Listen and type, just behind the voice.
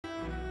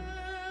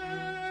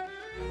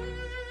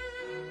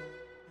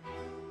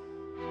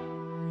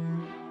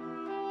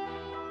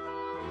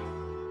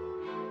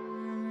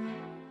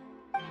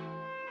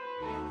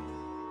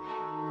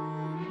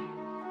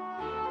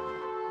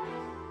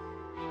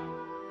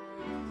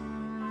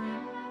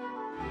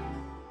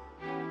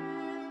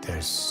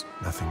There's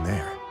nothing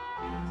there.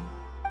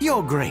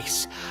 Your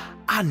Grace,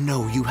 I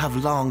know you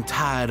have long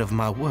tired of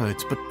my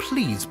words, but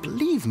please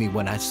believe me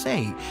when I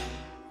say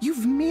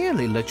you've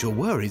merely let your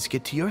worries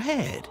get to your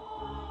head.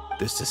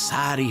 The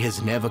Society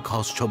has never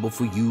caused trouble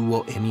for you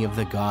or any of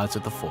the guards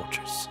at the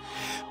fortress.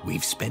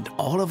 We've spent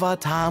all of our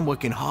time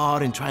working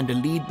hard and trying to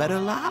lead better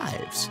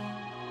lives.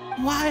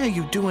 Why are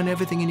you doing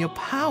everything in your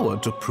power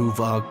to prove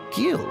our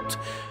guilt?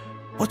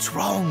 What's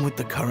wrong with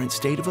the current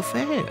state of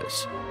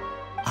affairs?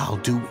 I'll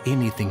do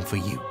anything for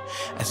you,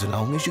 as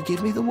long as you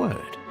give me the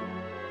word.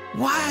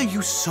 Why are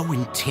you so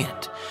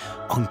intent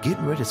on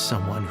getting rid of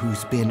someone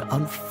who's been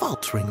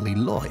unfalteringly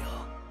loyal?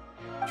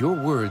 Your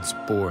words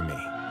bore me.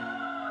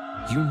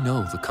 You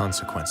know the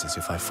consequences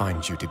if I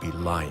find you to be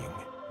lying.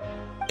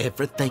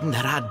 Everything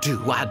that I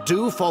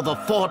do for the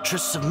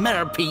fortress of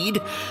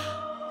Meripede.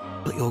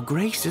 But your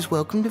Grace is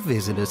welcome to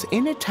visit us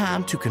any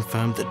time to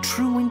confirm the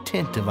true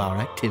intent of our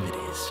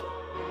activities.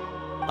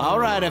 All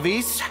right,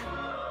 Avis.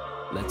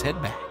 Let's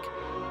head back.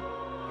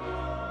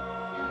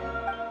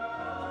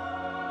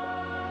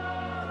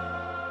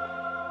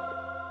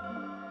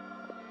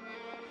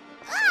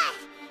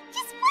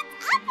 Just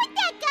what's up with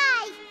that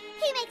guy?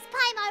 He makes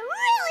Paimon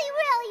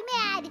really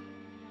mad.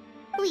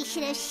 We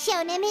should have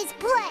shown him his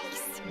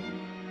place.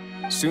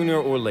 Sooner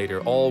or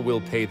later, all will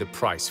pay the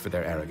price for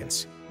their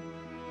arrogance.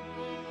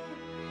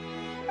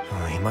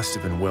 He must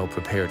have been well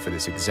prepared for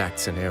this exact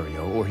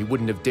scenario, or he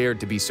wouldn't have dared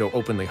to be so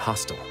openly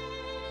hostile.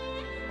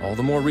 All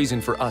the more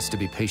reason for us to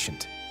be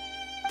patient.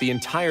 The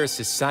entire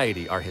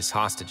society are his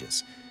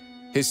hostages.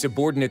 His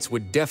subordinates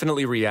would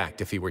definitely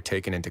react if he were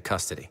taken into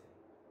custody.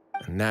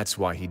 And that's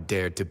why he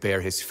dared to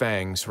bare his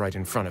fangs right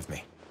in front of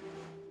me.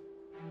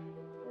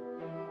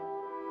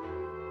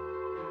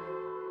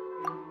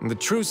 The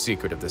true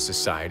secret of the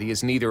society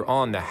is neither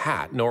on the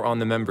hat nor on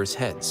the members'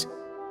 heads.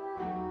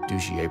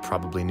 Dugier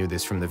probably knew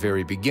this from the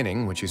very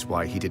beginning, which is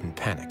why he didn't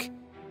panic.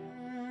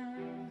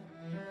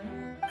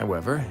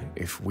 However,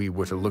 if we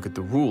were to look at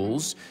the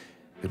rules,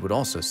 it would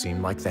also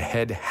seem like the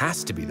head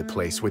has to be the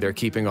place where they're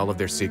keeping all of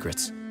their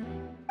secrets.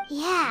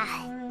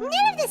 Yeah,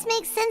 none of this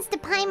makes sense to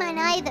Paimon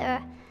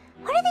either.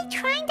 What are they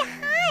trying to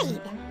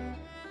hide?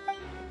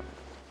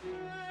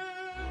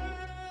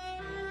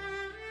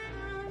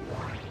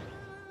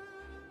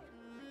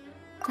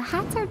 The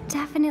hats are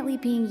definitely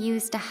being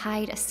used to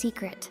hide a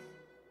secret.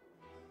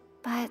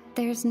 But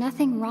there's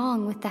nothing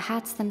wrong with the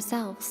hats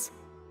themselves.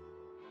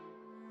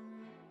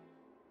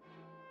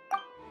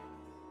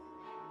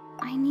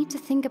 I need to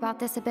think about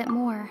this a bit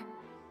more.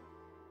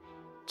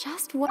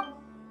 Just what...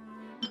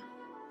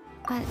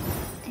 But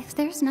if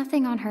there's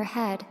nothing on her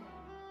head,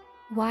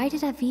 why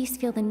did Avis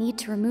feel the need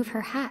to remove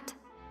her hat?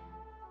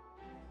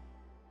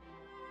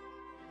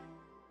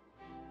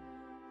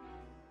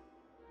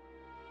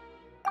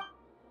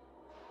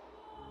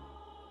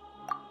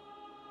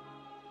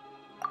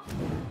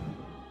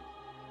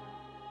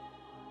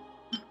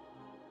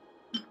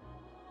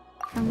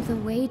 From the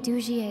way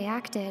Dugier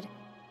acted,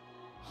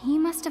 he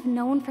must have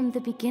known from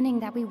the beginning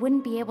that we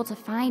wouldn't be able to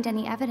find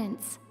any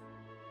evidence.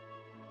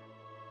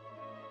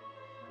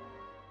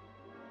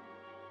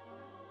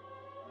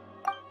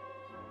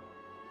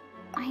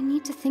 I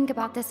need to think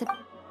about this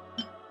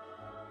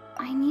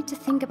I need to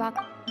think about...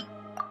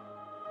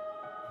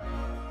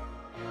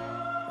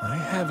 I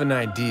have an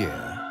idea,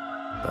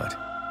 but...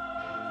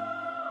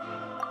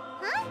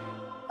 Huh?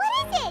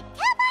 What is it?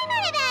 Tell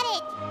Paimon about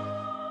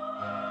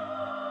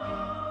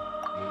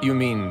it! You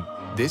mean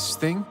this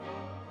thing?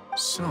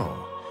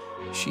 So,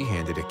 she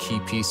handed a key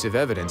piece of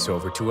evidence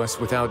over to us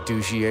without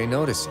Dugier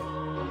noticing.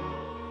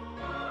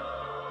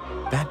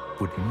 That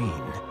would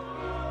mean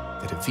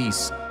that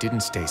Avis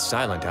didn't stay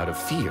silent out of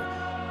fear.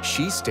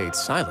 She stayed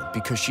silent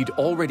because she'd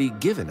already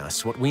given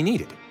us what we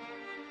needed.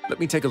 Let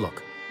me take a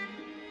look.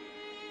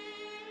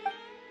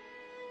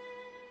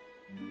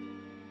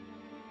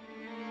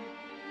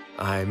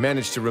 I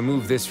managed to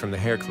remove this from the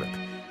hair clip.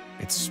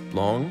 It's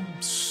long,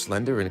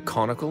 slender, and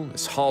conical.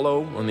 It's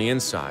hollow on the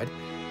inside,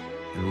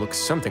 and looks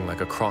something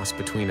like a cross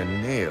between a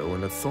nail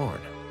and a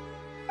thorn.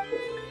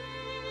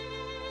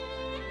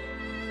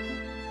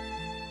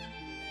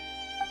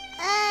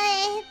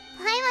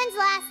 Paimon's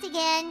last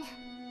again.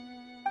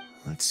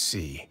 Let's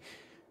see.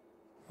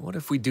 What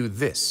if we do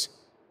this?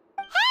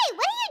 Hey,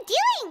 what are you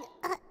doing?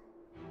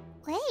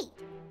 Wait.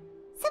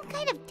 Some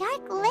kind of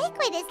dark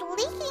liquid is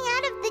leaking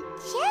out of the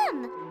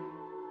gem.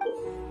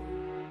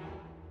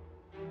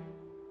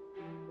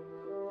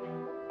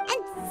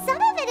 And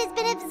some of it has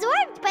been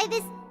absorbed by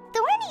this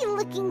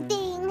thorny-looking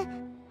thing.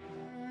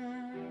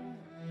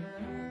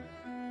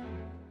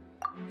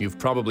 You've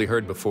probably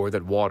heard before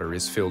that water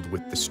is filled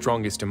with the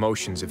strongest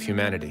emotions of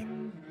humanity.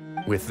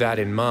 With that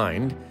in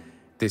mind,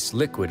 this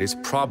liquid is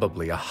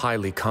probably a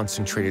highly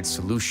concentrated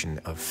solution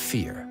of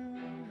fear.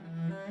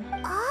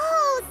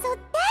 Oh, so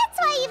that's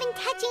why even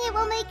touching it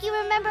will make you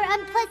remember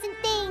unpleasant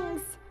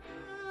things.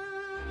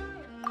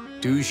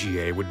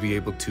 Dugier would be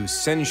able to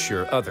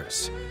censure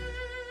others.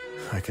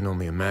 I can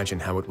only imagine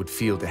how it would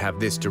feel to have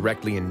this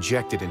directly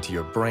injected into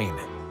your brain.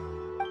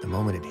 The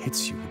moment it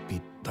hits you would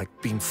be like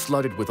being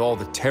flooded with all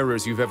the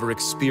terrors you've ever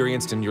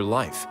experienced in your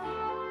life.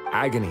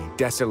 Agony,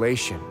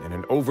 desolation, and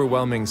an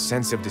overwhelming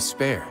sense of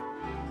despair.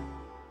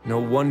 No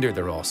wonder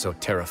they're all so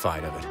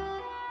terrified of it.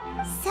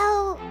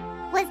 So,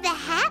 was the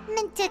hat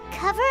meant to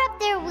cover up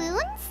their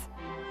wounds?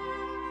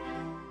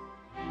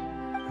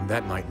 And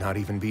that might not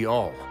even be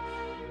all.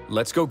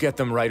 Let's go get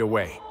them right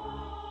away.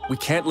 We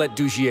can't let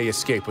Dugier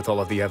escape with all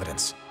of the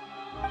evidence.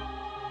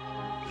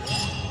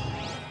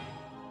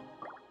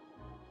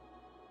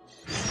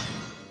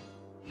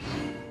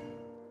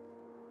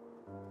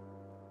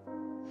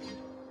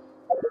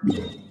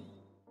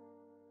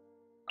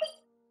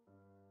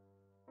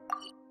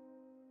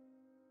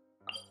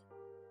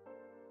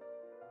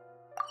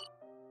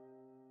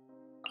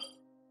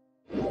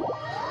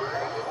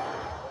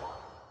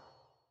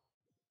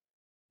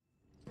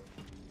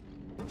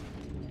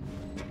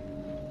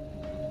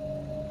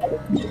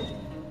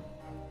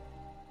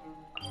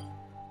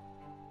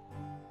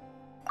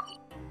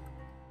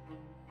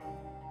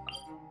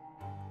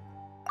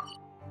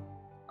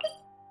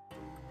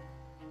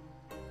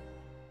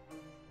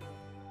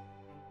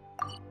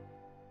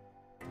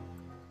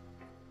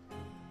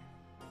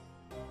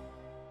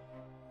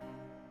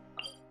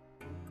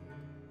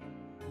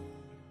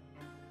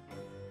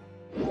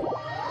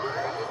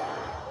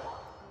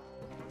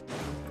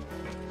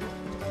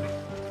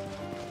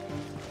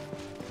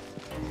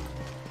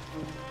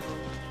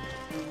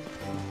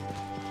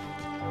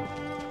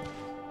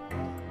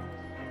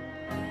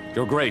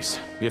 Your Grace,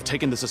 we have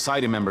taken the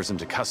Society members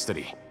into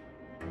custody.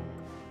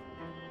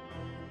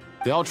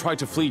 They all tried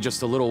to flee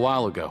just a little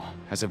while ago,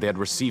 as if they had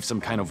received some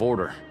kind of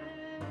order.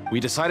 We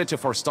decided to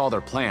forestall their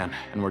plan,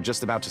 and were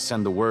just about to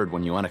send the word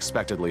when you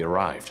unexpectedly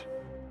arrived.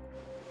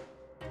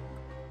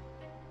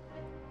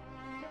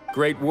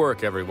 Great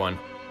work, everyone.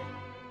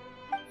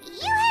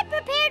 You had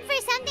prepared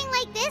for something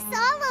like this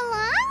all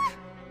along?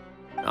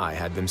 I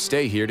had them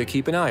stay here to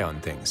keep an eye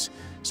on things,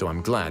 so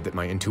I'm glad that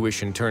my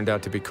intuition turned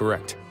out to be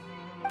correct.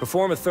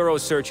 Perform a thorough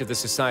search of the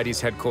Society's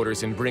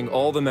headquarters and bring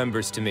all the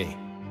members to me.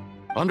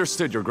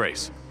 Understood, Your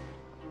Grace.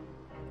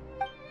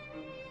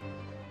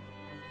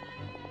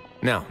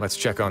 Now, let's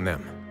check on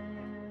them.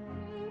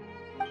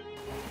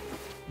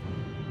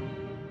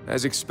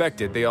 As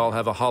expected, they all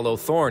have a hollow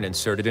thorn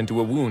inserted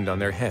into a wound on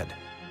their head.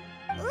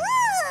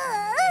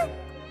 Ooh!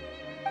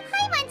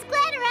 Paimon's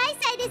glad her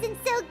eyesight isn't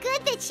so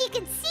good that she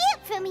can see it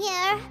from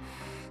here.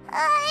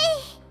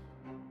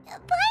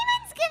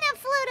 Paimon's gonna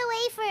float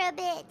away for a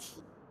bit.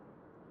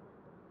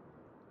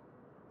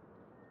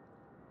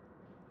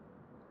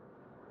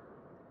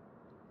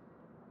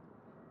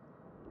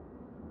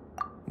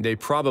 They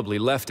probably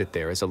left it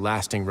there as a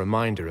lasting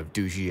reminder of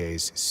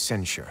Dugier's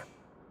censure.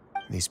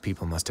 These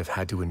people must have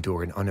had to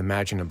endure an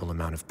unimaginable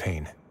amount of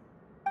pain.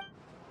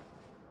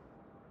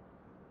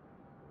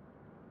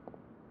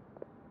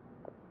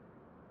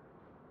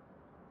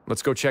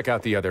 Let's go check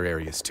out the other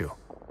areas too.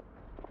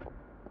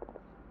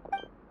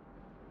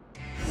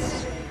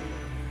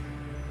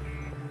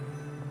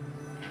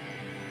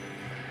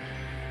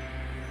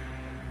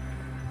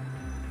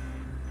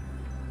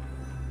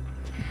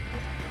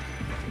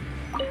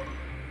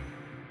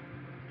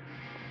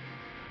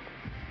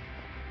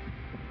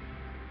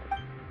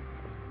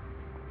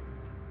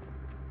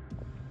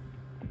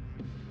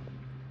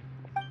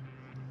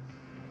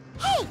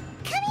 Hey,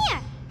 come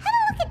here! Have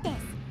a look at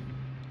this!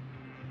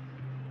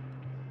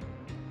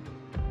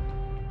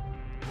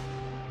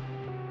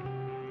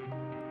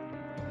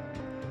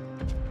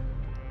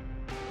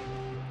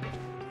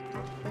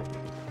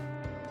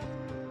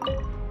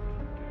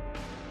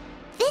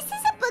 This is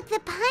a book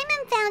that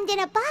Paimon found in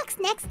a box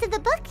next to the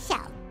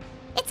bookshelf.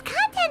 Its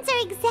contents are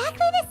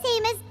exactly the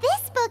same as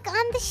this book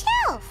on the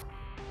shelf.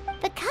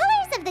 The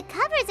colors of the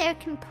covers are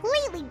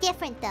completely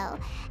different, though,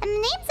 and the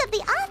names of the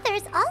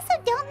authors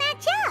also don't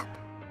match up.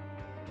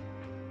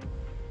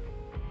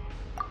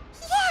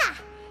 Yeah,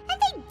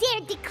 and they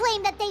dared to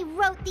claim that they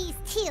wrote these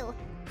too.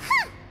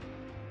 Huh!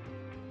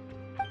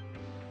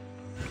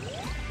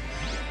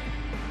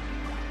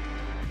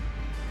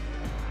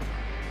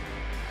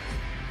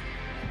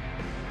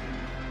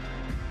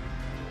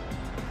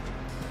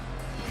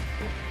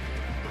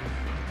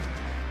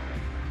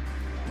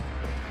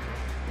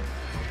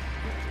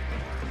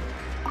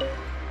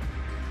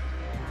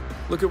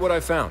 Look at what I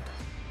found.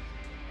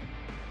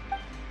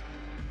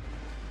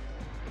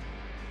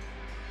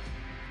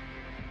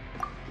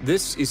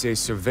 This is a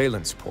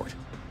surveillance port.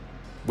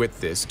 With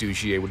this,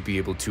 Dugier would be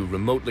able to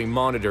remotely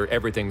monitor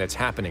everything that's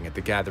happening at the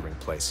gathering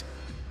place.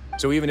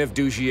 So even if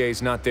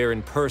Dugier's not there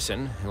in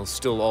person, he'll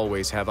still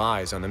always have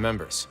eyes on the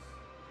members.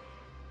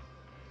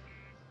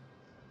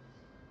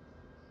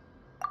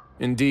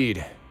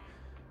 Indeed.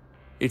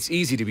 It's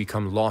easy to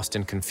become lost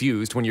and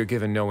confused when you're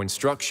given no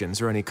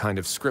instructions or any kind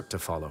of script to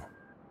follow.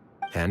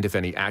 And if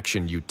any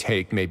action you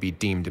take may be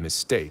deemed a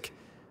mistake,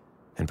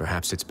 then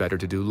perhaps it's better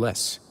to do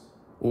less,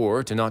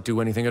 or to not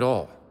do anything at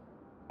all.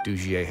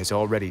 Dugier has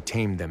already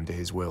tamed them to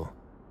his will.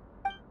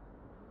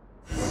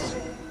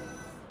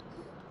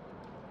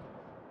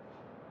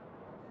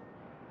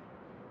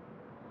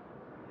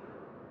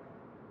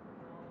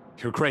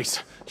 Your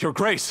Grace! Your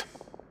Grace!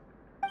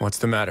 What's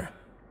the matter?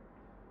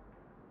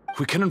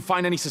 We couldn't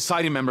find any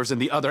Society members in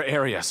the other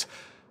areas.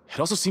 It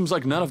also seems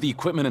like none of the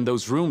equipment in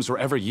those rooms were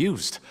ever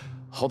used.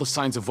 All the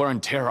signs of wear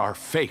and tear are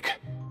fake.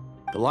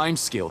 The lime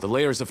scale, the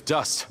layers of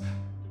dust,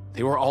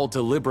 they were all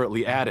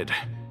deliberately added.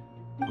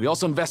 We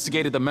also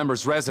investigated the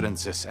members'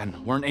 residences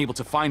and weren't able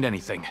to find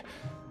anything.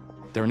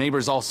 Their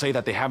neighbors all say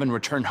that they haven't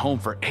returned home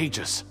for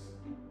ages.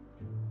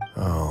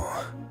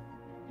 Oh.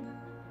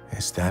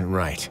 Is that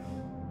right?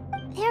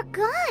 They're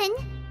gone?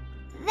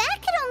 That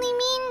could only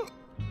mean...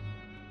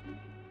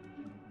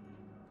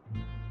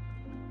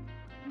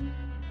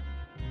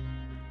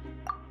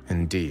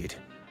 Indeed.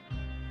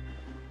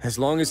 As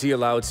long as he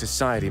allowed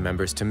Society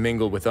members to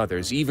mingle with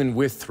others, even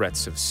with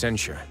threats of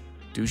censure,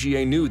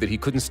 Dugier knew that he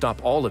couldn't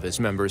stop all of his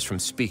members from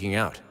speaking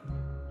out.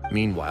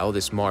 Meanwhile,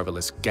 this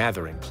marvelous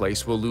gathering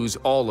place will lose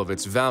all of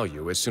its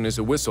value as soon as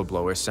a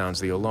whistleblower sounds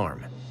the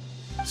alarm.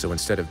 So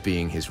instead of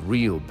being his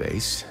real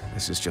base,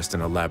 this is just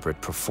an elaborate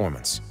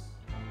performance.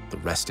 The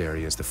rest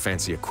areas, the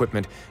fancy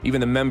equipment,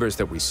 even the members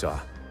that we saw,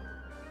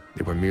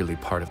 they were merely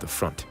part of the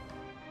front.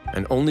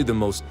 And only the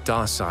most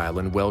docile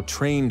and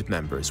well-trained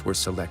members were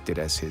selected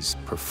as his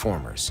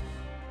performers.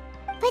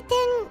 But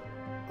then,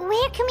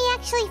 where can we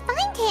actually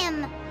find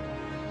him?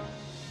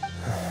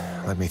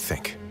 Let me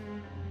think.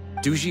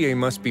 Dugier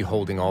must be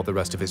holding all the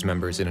rest of his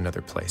members in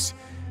another place.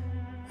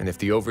 And if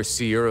the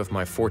overseer of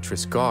my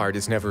fortress guard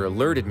has never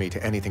alerted me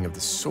to anything of the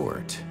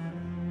sort,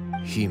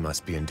 he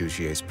must be in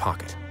Dugier's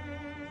pocket.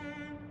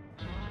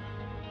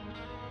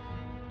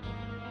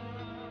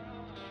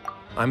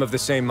 I'm of the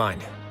same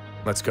mind.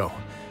 Let's go.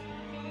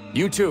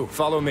 You two,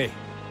 follow me.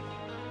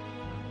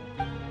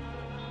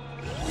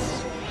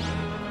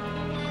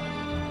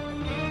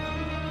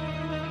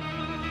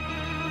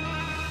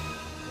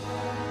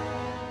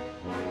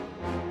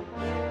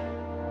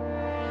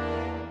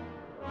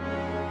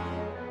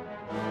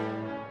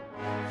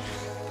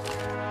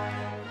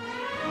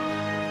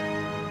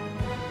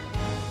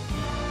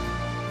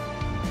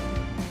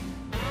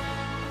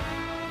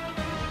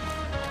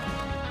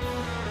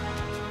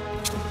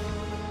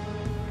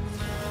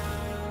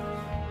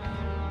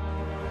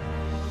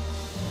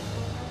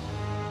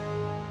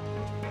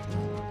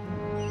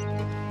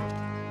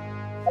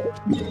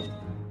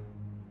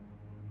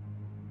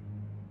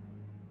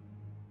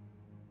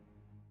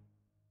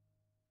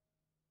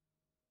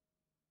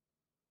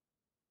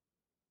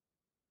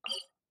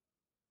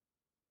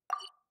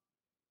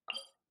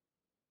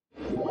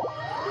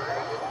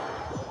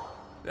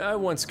 I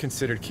once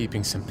considered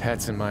keeping some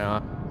pets in my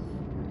office.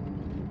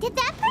 Did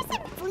that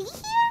person flee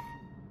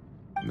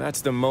here?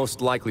 That's the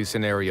most likely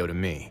scenario to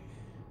me.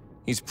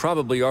 He's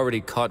probably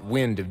already caught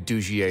wind of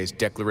Dugier's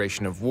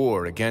declaration of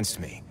war against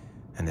me,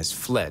 and has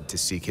fled to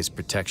seek his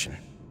protection.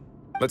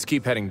 Let's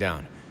keep heading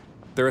down.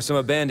 There are some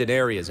abandoned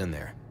areas in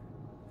there.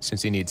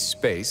 Since he needs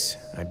space,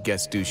 I'd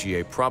guess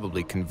Dugier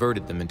probably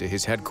converted them into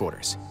his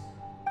headquarters.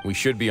 We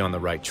should be on the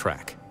right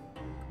track.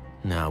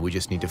 Now we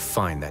just need to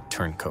find that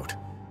turncoat.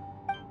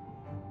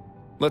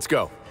 Let's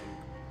go.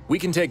 We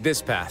can take this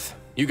path.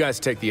 You guys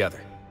take the other.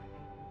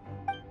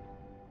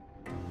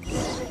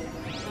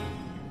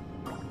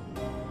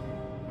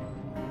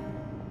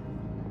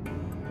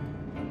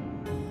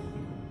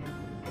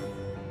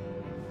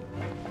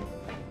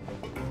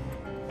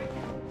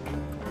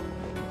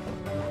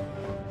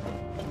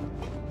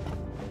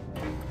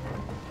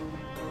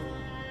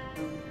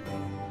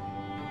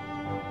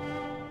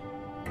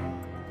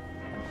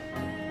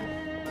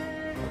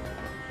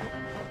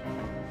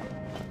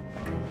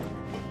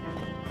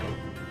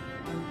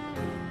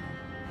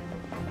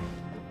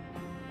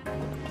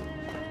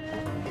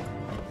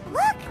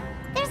 Look!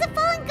 There's a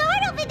fallen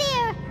guard over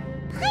there!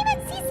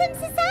 Paimon sees some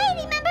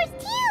Society members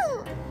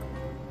too!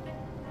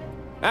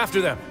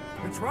 After them!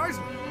 It's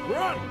rising!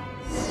 Run!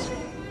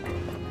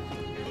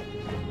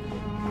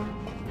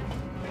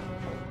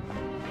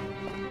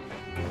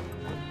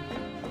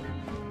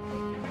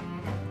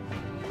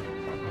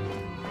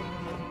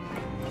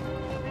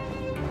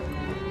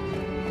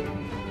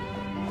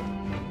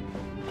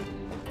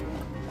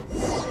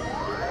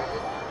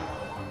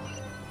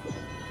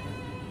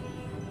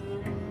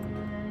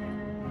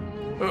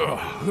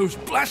 Ugh, those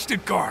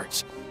blasted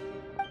guards!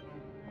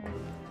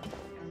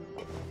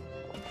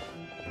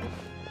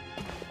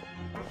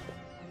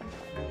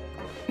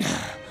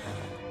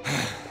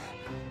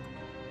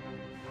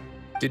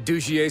 Did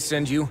Dugier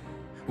send you?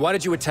 Why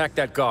did you attack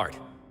that guard?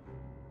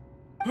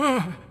 Come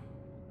on!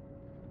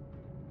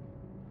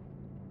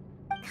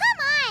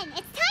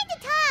 It's time to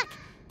talk!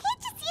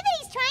 Can't you see that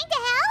he's trying to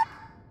help?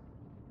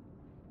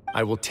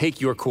 I will take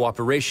your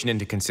cooperation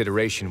into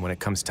consideration when it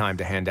comes time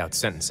to hand out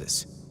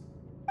sentences.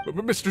 But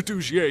Mr.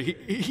 Dugier,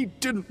 he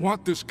didn't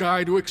want this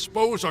guy to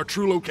expose our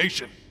true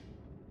location.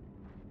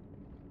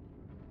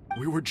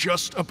 We were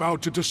just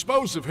about to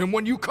dispose of him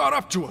when you caught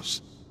up to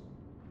us.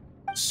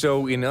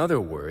 So, in other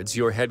words,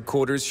 your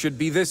headquarters should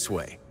be this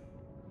way.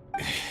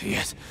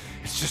 Yes,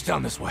 it's just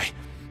down this way.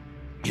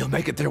 You'll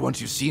make it there once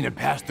you've seen it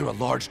pass through a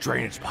large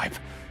drainage pipe.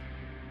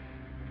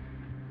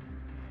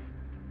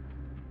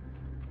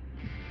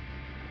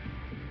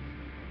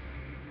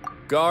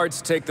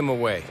 Guards, take them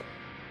away.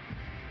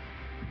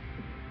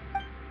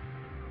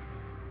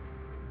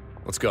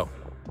 Let's go.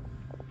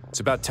 It's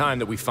about time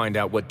that we find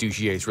out what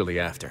Dugier's really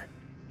after.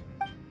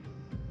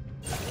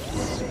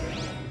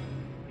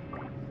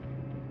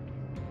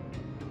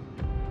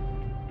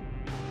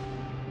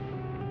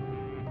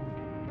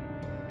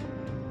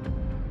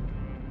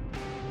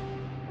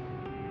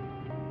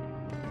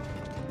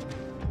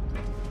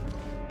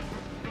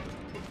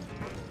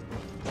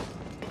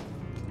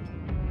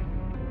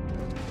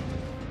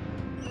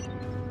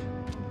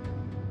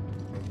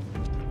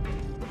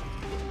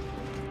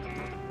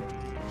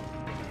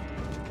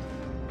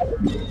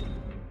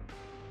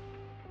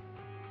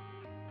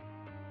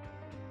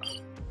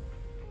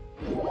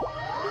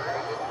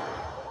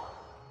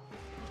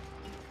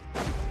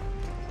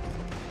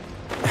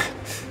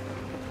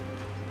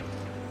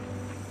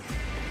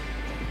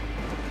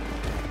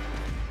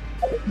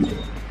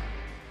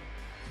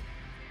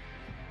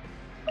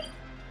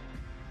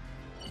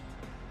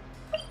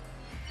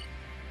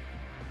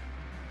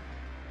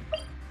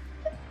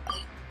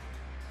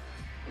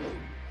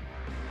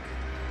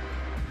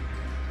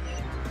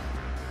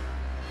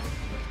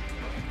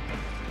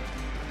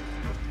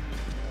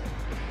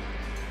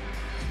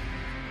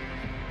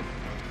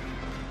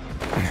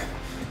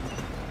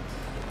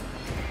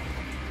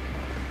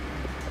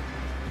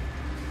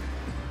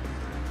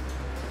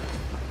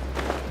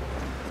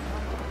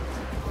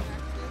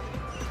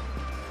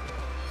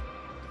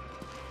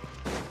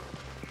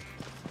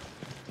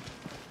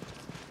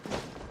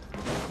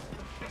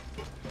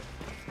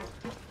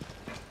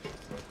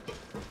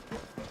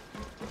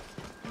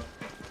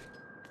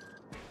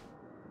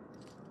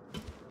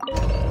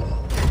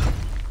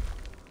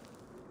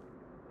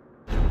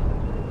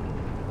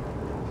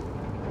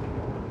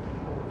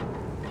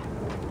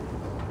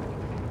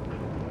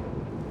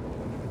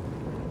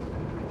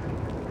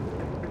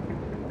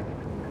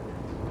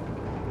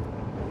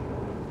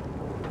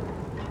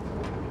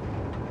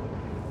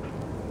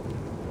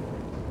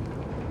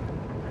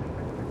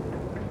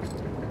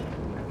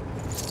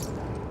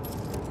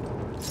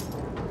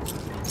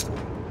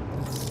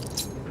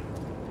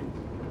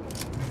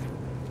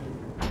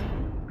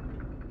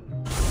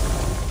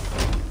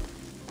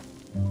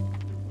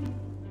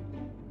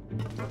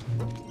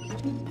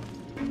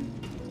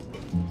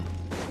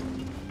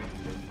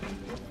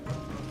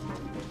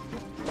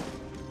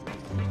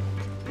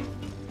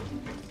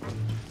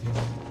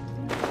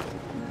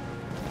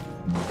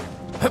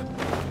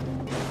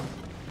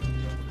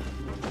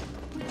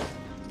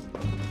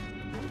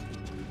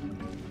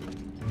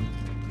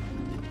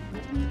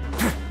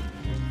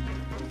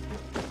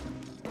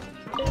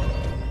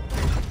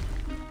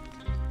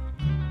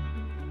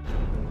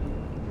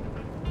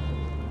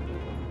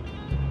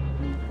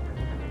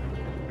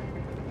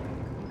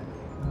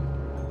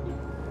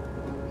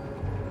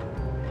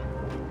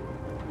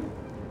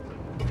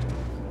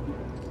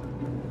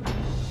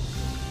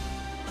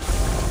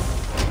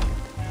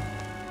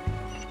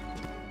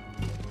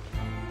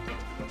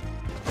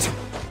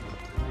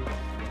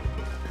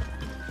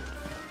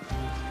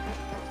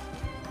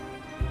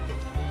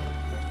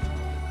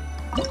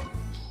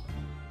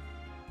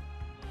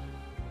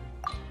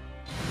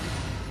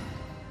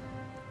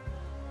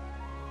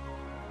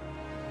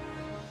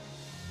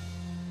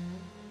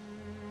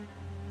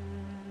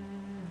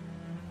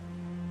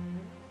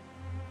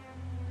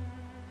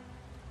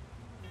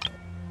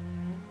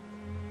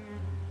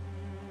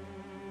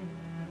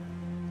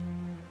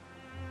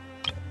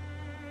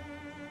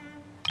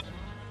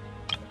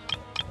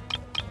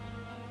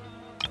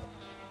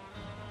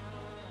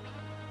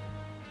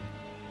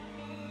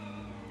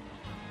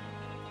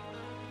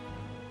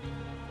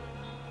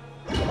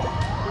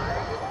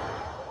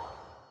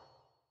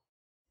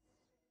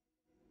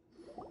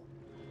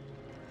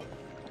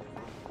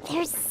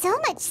 There's so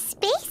much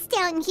space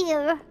down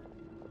here.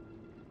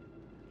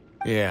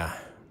 Yeah,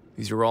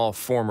 these are all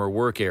former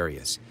work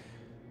areas.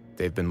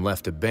 They've been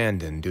left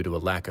abandoned due to a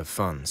lack of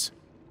funds.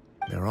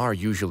 There are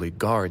usually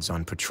guards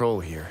on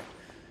patrol here.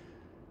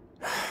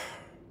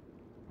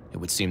 It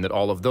would seem that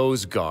all of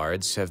those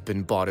guards have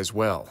been bought as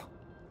well.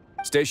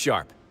 Stay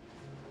sharp.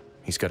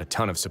 He's got a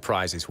ton of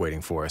surprises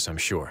waiting for us, I'm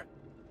sure.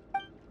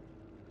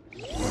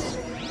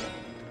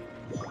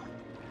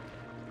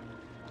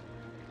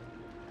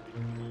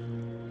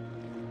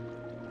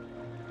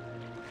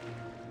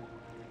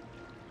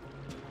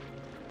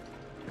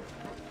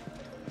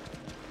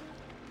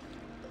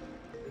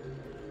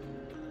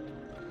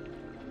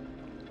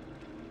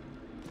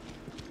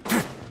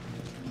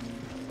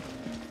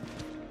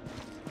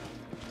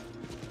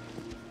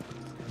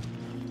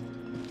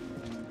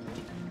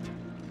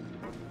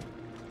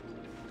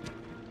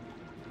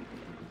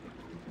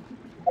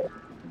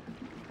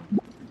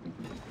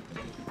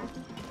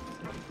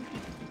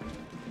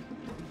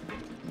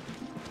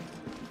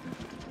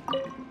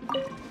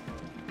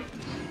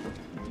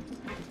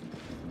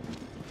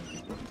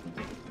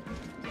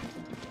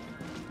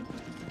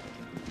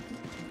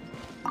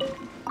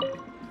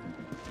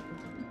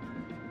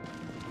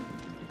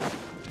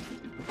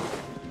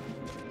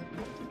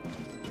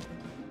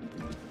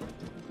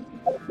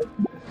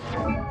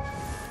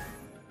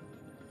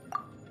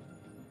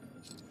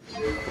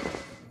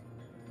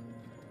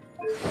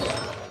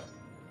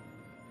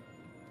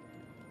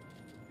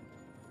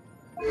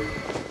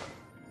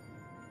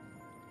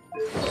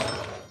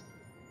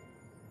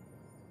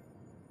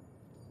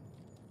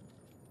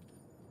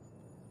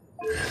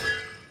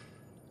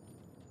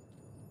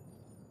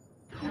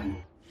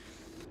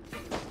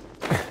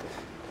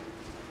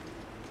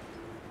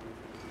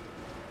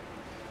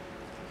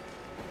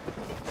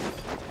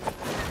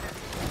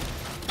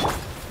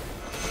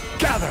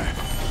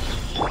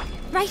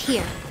 Right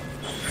here.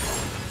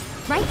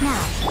 Right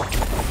now.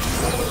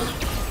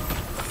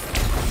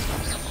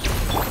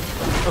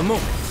 A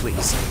moment,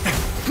 please.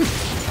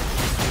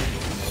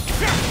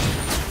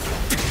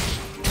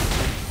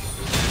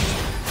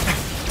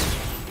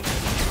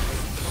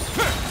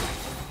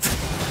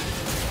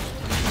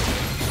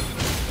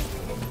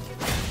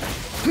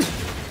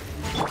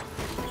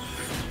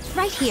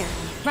 Right here.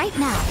 Right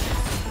now.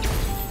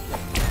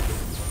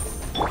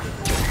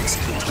 This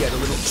could get a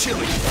little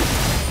chilly.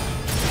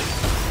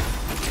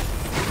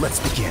 Let's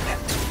begin.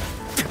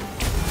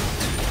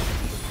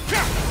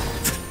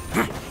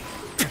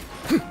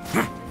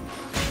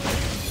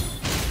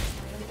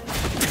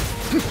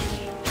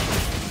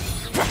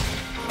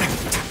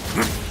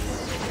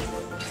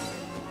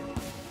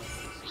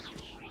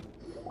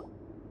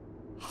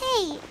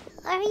 Hey,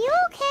 are you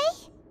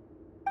okay?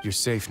 You're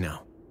safe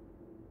now.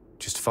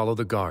 Just follow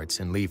the guards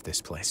and leave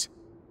this place.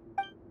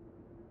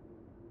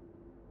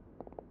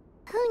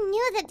 Who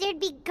knew that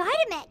there'd be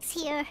Gardamex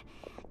here?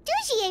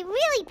 Dugier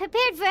really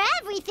prepared for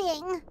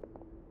everything!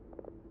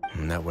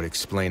 And that would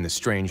explain the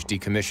strange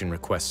decommission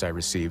requests I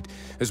received,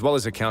 as well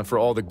as account for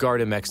all the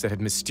Gardamex that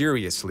had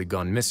mysteriously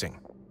gone missing.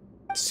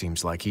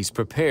 Seems like he's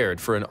prepared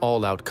for an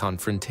all-out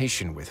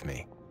confrontation with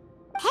me.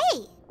 Hey,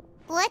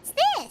 what's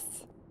this?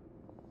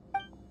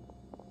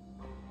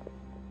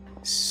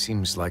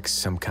 Seems like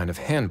some kind of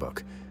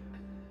handbook.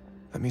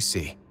 Let me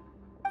see.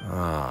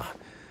 Ah,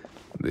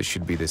 this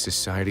should be the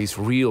Society's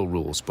real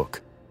rules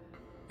book.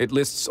 It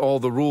lists all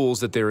the rules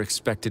that they're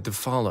expected to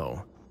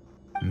follow.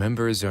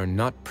 Members are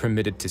not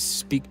permitted to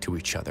speak to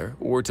each other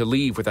or to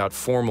leave without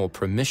formal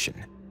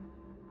permission.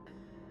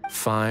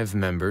 5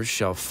 members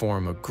shall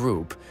form a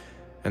group,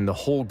 and the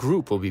whole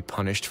group will be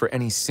punished for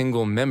any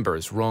single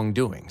member's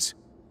wrongdoings.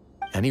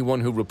 Anyone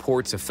who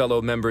reports a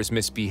fellow member's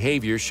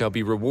misbehavior shall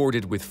be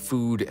rewarded with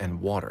food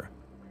and water.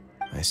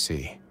 I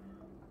see.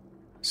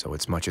 So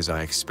it's much as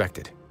I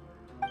expected.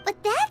 But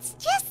that's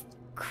just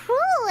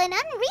cruel and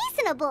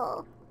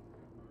unreasonable.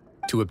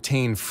 To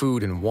obtain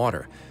food and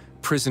water,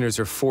 prisoners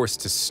are forced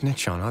to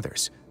snitch on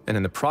others, and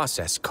in the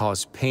process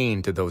cause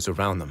pain to those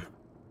around them.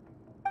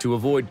 To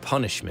avoid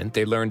punishment,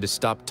 they learn to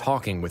stop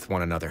talking with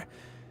one another.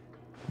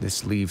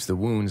 This leaves the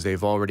wounds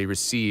they've already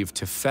received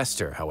to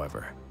fester,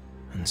 however,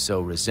 and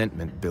so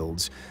resentment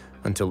builds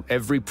until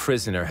every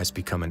prisoner has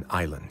become an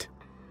island.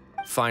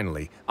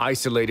 Finally,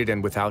 isolated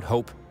and without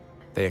hope,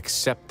 they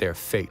accept their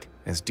fate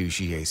as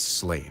Dugier's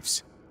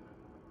slaves.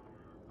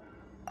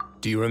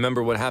 Do you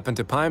remember what happened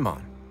to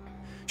Paimon?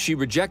 She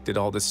rejected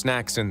all the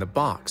snacks in the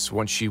box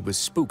once she was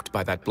spooked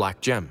by that black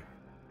gem.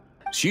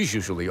 She's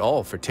usually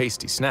all for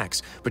tasty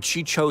snacks, but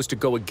she chose to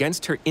go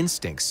against her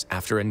instincts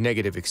after a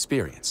negative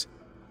experience.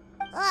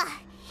 Ugh,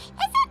 is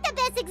that the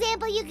best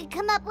example you could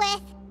come up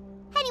with?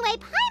 Anyway,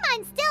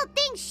 Paimon still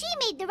thinks she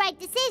made the right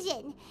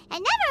decision. It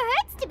never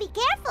hurts to be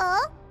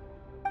careful.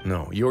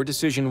 No, your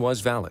decision was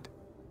valid.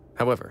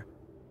 However,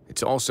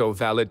 it's also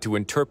valid to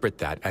interpret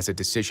that as a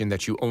decision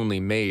that you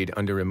only made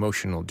under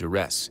emotional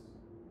duress.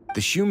 The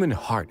human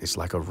heart is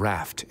like a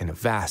raft in a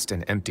vast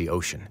and empty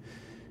ocean.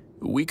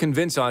 We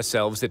convince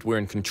ourselves that we're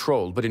in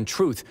control, but in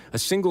truth, a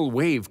single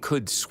wave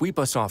could sweep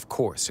us off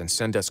course and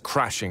send us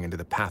crashing into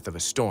the path of a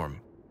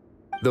storm.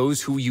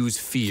 Those who use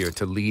fear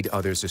to lead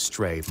others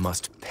astray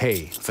must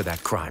pay for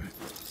that crime.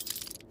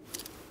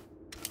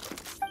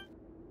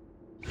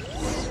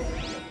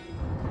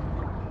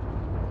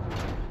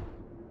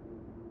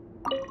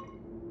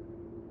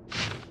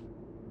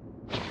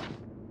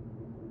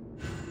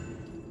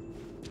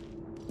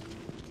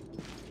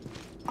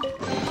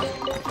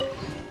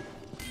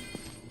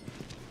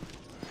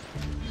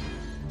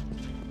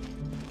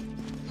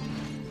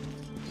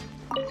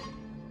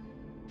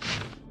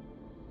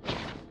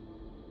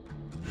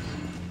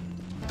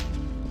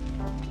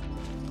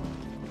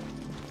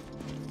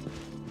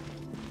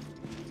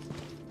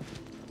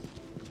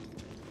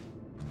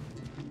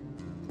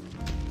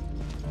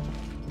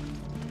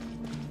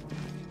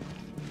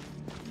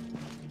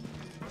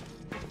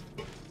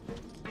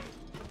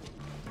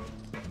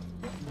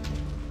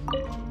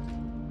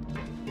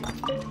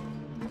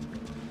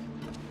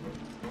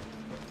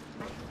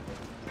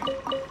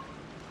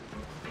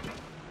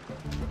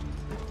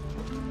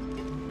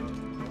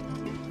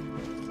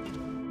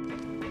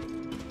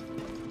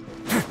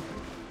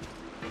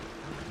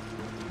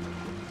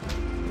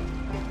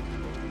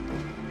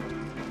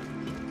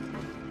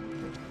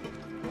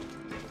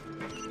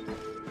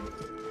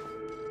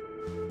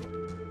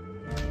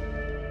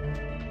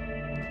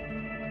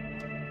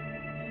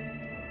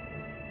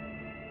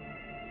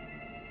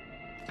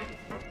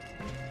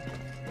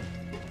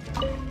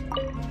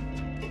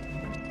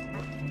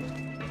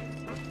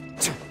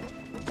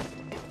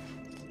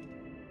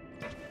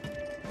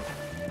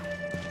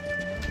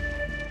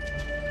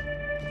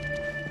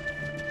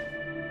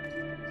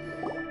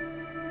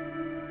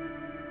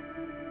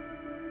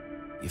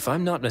 If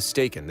I'm not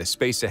mistaken, the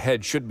space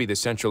ahead should be the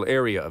central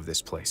area of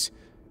this place,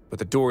 but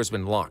the door has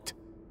been locked.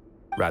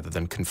 Rather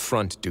than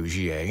confront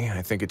Dugier,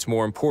 I think it's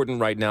more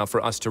important right now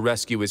for us to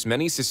rescue as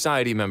many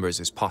society members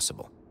as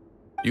possible.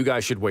 You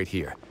guys should wait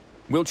here.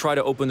 We'll try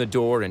to open the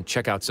door and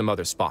check out some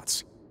other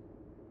spots.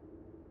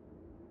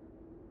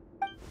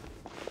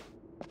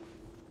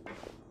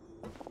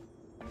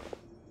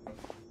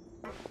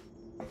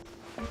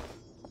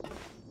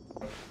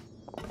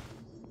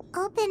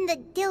 Open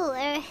the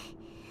door.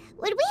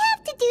 Would we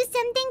have to do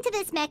something to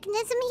this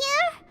mechanism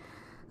here?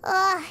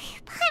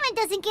 Paimon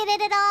doesn't get it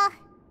at all.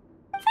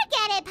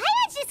 Forget it,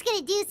 Paimon's just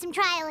gonna do some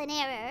trial and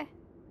error.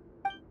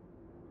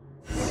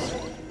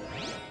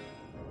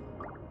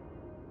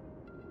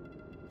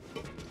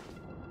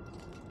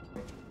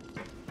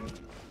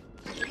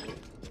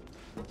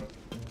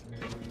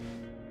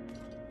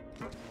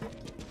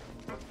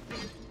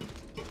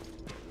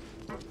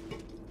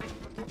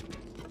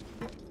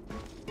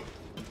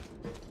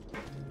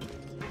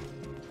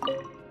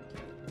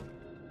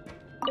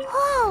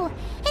 Whoa!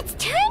 It's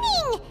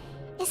turning!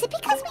 Is it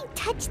because we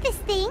touched this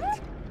thing?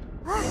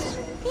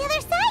 The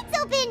other side's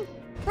open!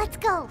 Let's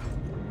go!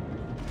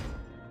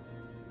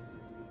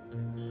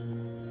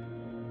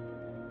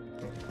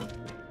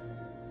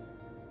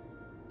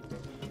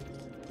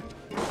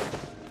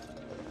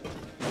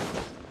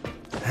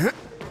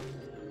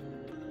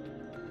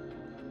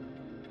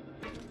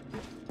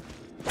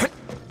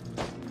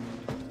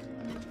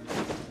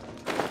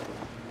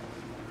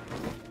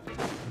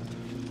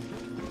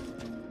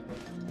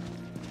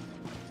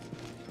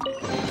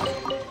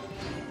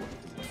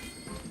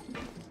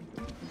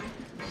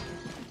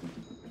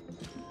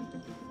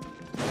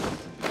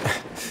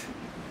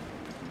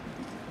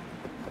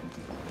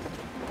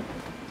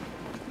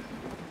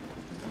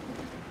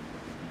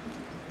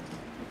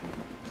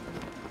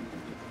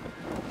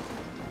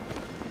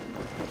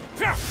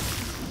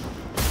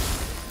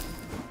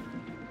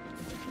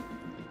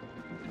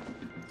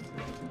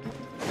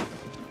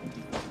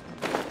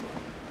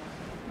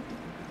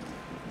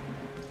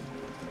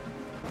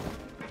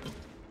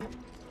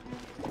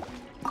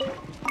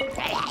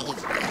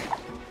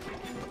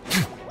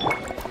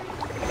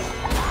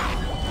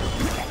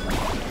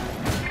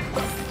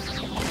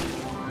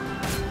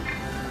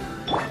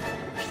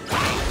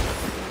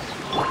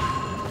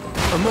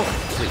 A moment,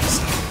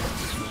 please.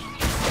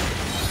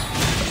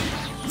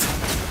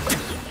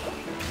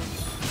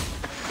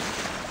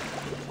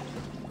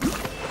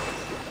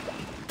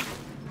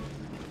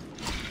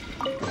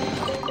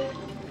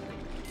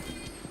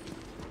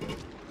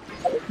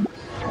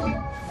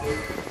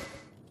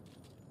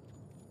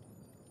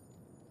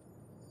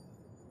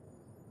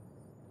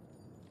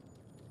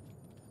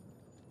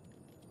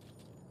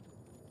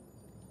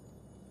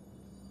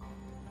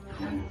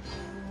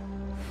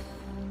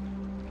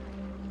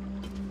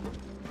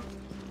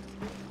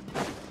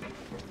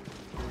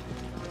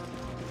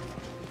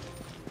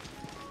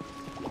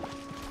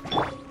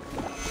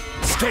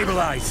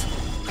 Stabilize!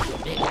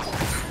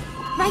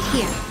 Right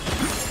here.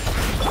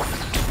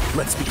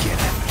 Let's begin.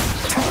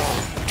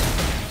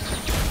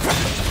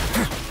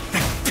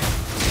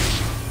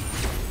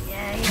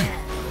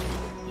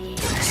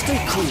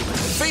 Stay cool and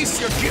face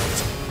your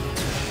guilt.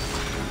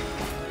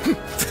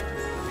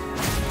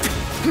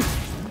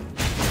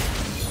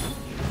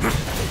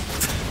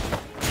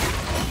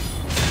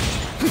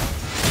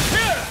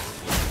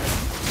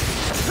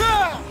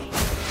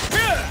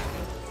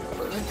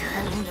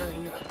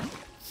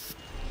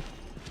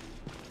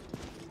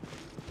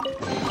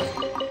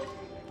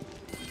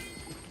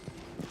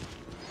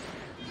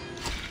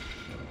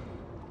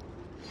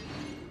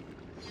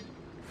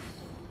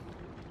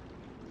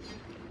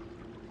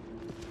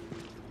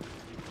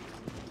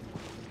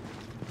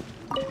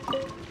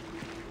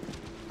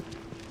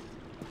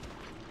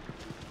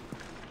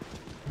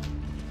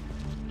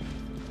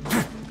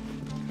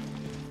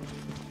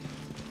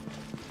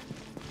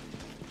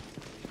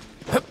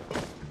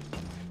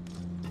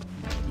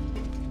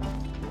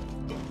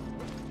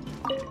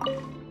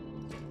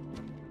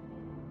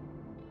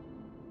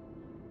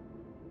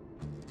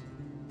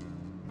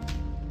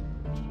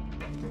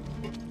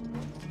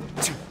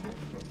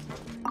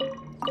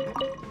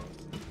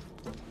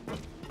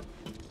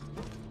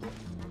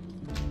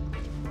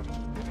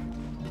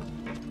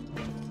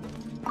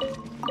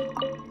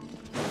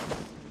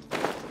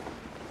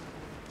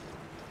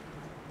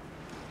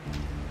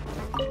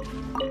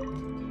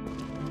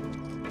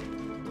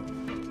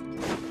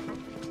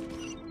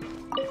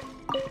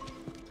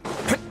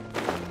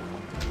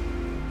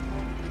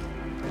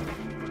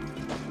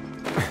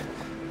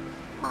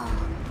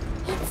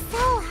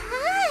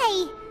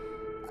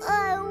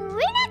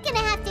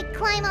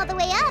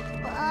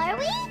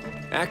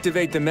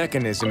 Activate the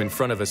mechanism in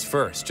front of us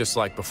first, just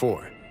like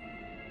before.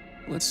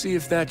 Let's see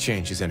if that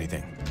changes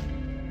anything.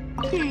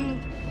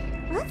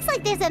 Looks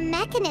like there's a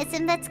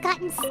mechanism that's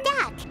gotten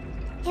stuck.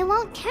 It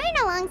won't turn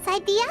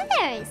alongside the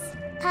others.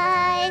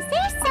 Is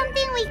there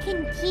something we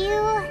can do?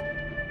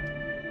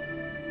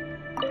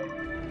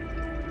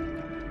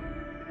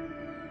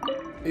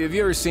 Have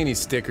you ever seen any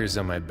stickers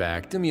on my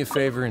back? Do me a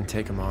favor and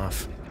take them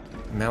off.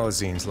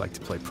 Malazines like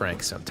to play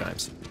pranks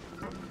sometimes.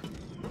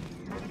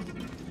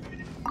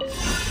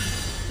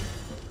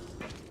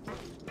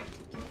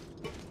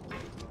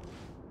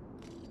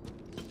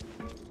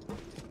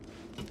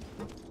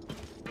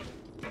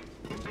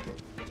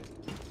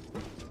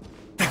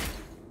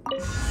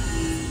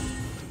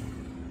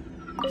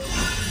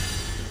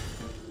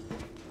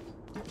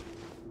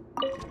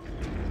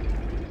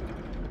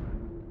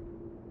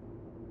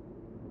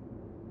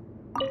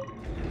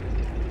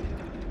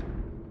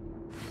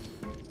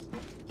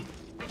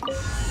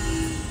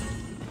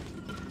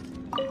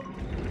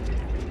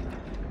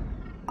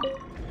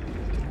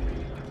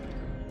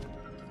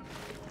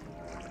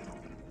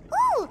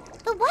 Ooh,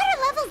 the water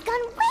level's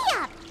gone way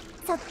up.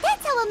 So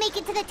that's how we'll make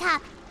it to the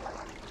top.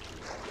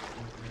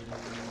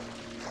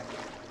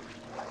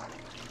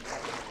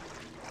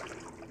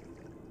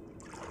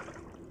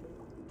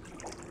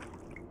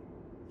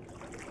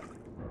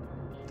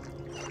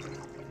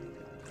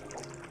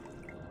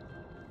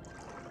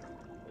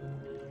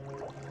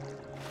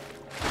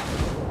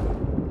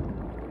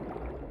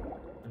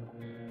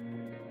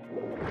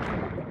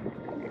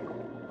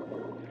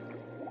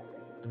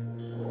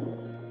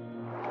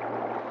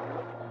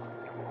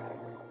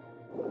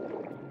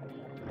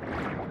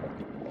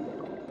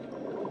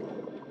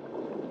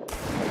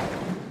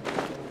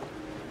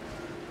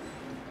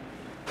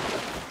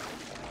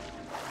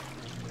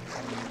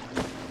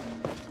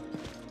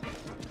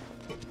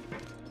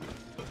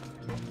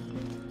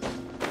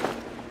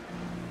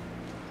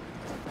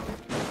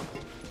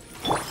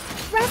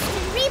 Rest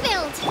and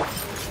rebuild.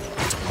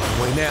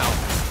 Way now.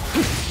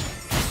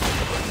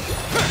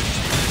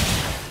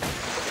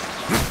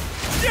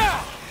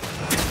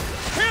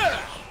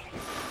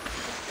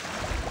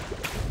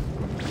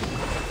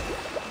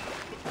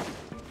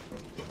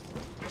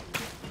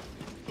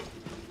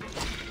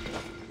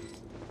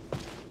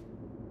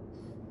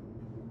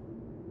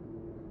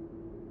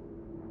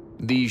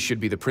 These should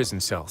be the prison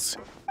cells.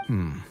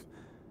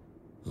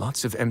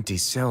 Lots of empty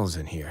cells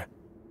in here.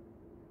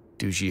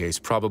 Dugier's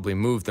probably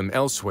moved them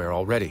elsewhere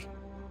already.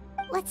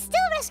 Let's still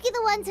rescue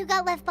the ones who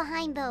got left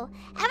behind, though.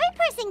 Every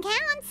person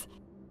counts.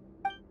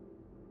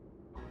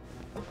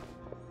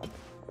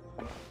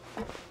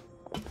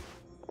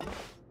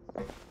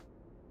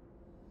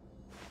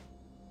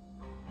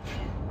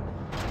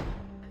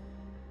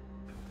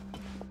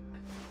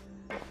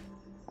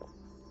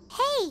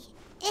 Hey,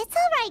 it's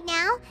all right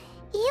now.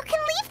 You can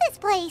leave this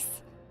place.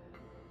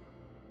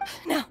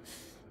 No,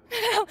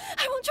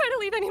 I won't try to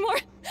leave anymore.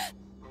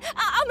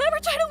 I'll never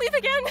try to leave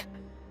again.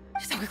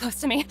 So close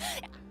to me.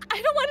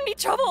 I don't want any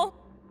trouble.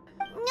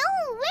 No,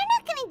 we're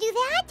not gonna do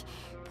that.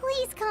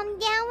 Please calm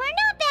down. We're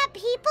not bad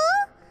people.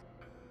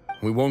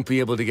 We won't be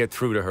able to get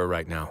through to her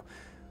right now.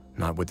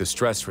 Not with the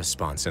stress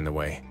response in the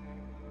way.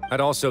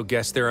 I'd also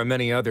guess there are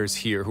many others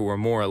here who are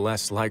more or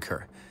less like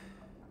her.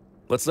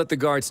 Let's let the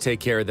guards take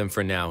care of them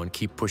for now and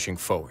keep pushing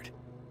forward.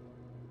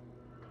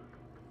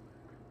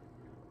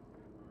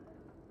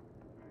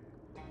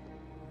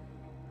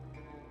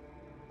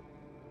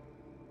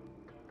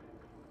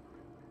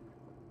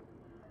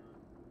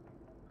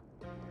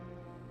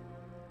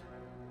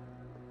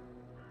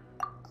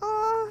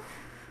 All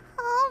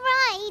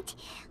right.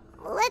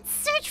 Let's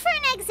search for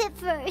an exit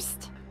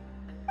first.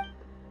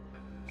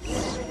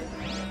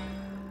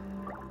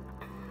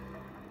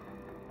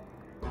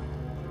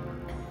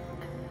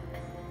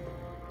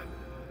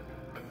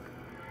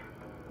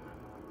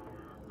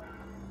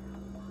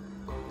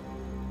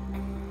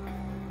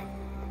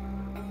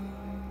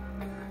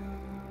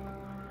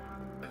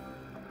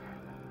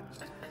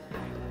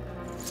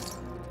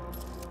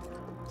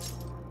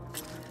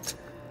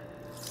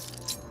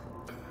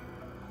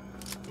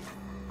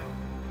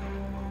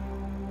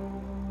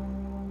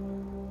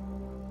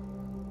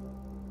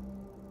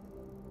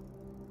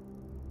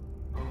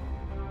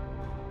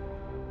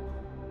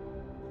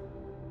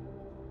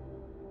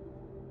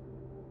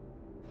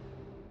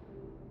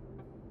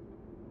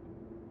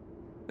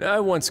 I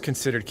once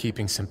considered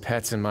keeping some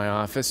pets in my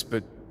office,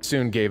 but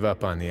soon gave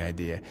up on the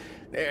idea.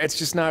 It's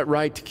just not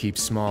right to keep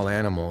small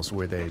animals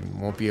where they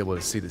won't be able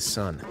to see the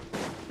sun.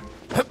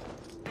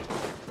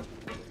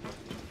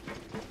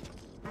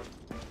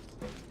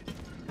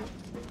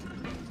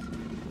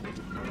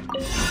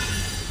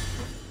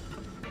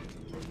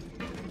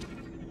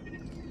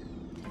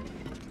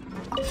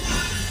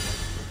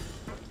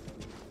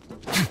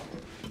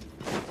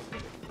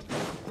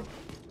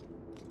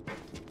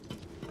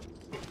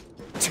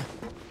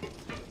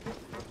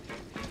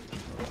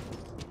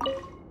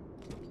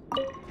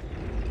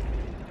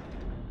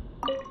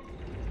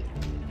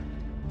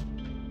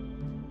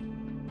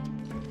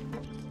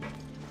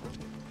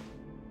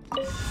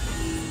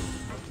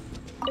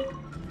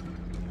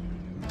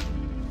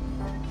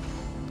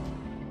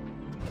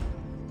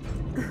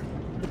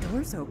 The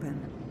door's open.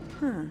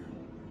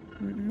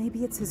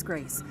 Maybe it's His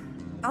Grace.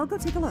 I'll go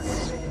take a look.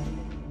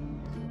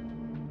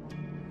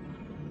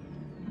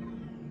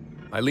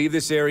 I leave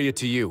this area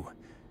to you.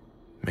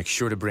 Make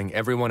sure to bring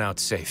everyone out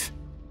safe.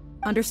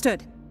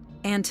 Understood.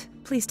 And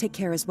please take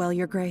care as well,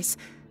 Your Grace.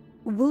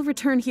 We'll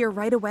return here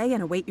right away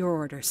and await your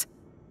orders.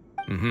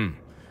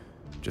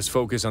 Just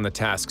focus on the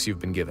tasks you've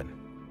been given.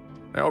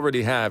 I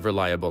already have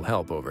reliable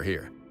help over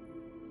here.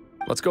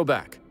 Let's go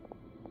back.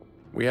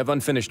 We have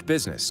unfinished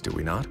business, do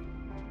we not?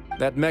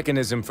 That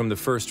mechanism from the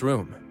first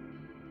room.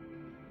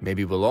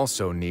 Maybe we'll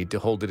also need to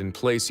hold it in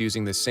place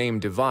using the same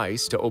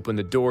device to open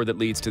the door that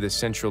leads to the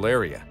central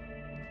area.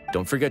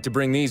 Don't forget to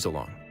bring these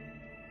along.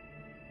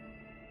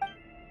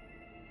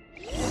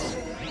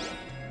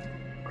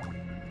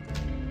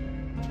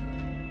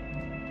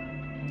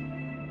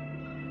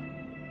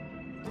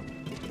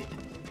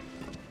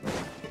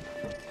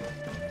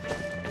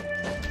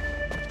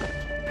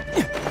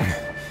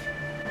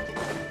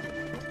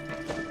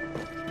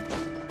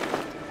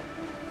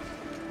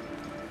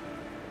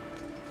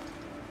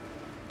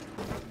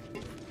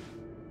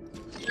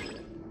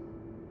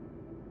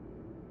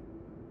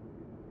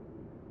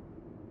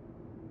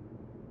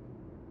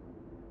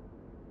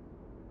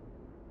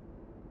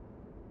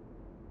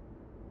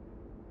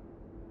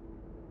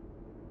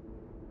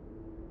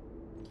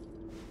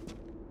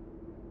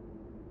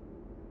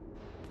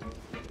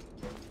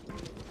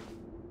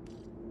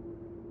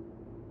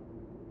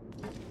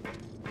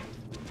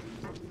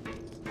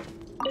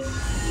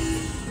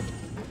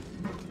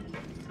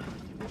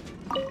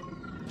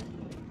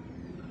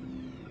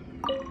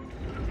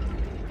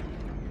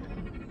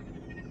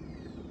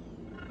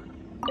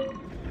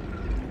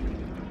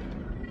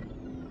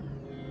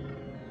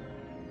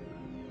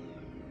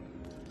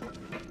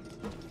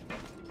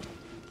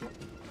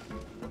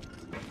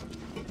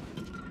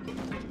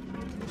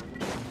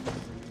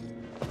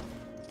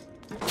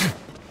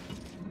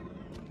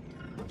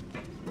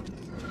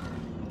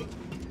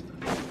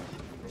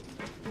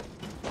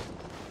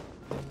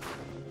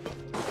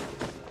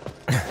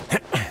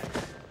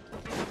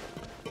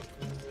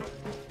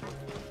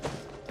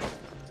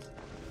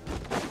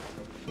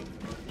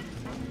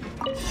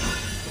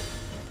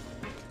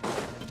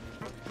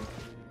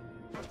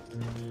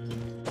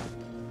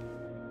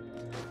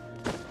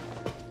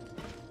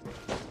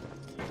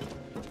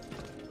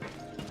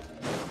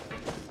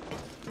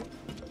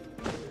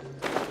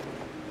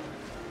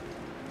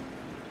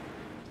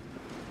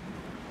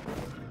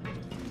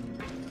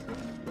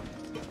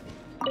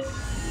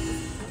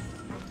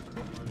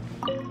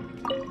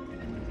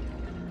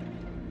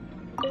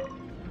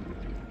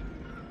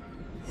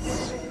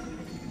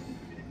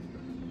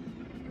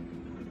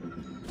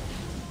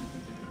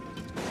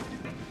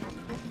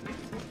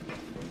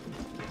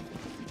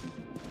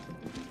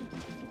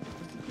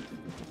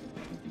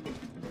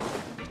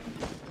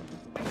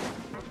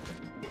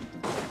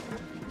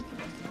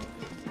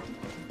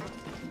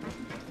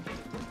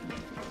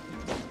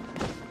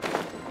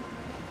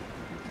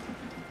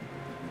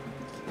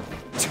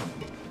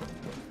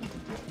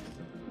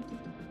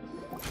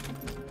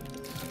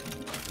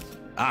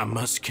 I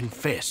must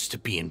confess to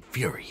being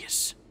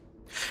furious.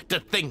 To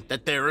think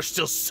that there are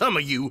still some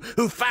of you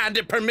who find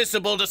it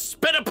permissible to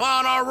spit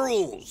upon our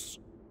rules.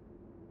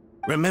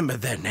 Remember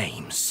their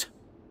names.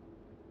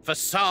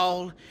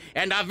 Fasal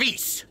and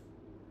Avis.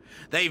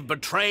 They've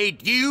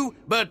betrayed you,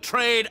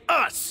 betrayed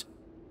us.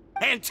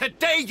 And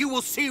today you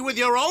will see with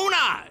your own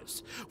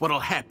eyes what'll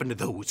happen to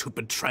those who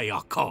betray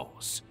our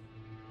cause.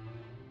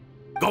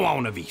 Go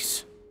on,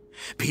 Avis.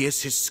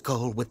 Pierce his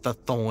skull with the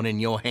thorn in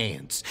your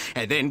hands,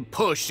 and then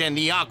push in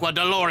the Aqua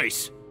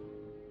Dolores.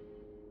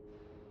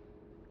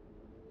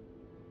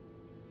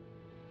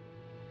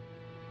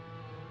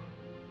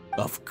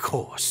 Of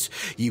course,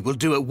 you will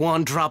do it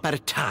one drop at a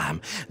time.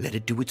 Let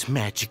it do its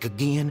magic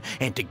again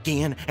and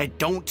again, and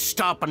don't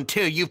stop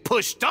until you've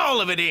pushed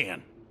all of it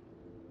in.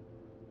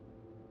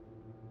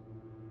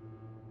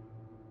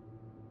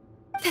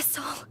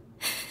 Thistle,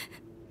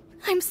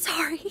 I'm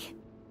sorry.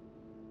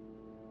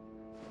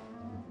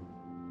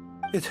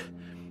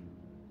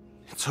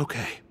 It's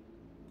okay.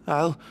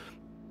 I'll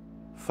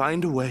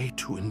find a way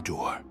to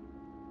endure.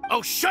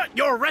 Oh, shut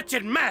your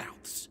wretched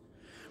mouths!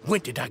 When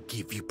did I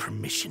give you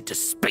permission to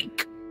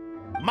speak?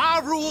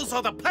 My rules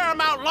are the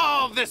paramount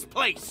law of this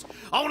place.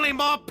 Only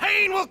more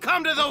pain will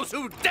come to those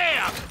who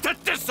dare to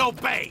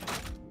disobey.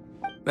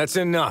 That's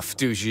enough,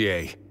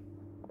 Dugier.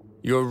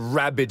 Your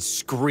rabid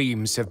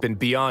screams have been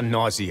beyond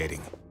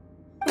nauseating.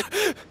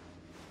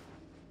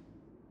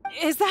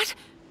 Is that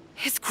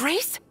His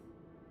Grace?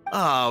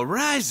 Oh,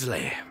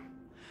 Wriothesley.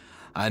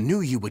 I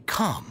knew you would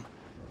come,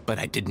 but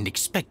I didn't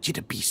expect you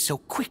to be so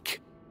quick.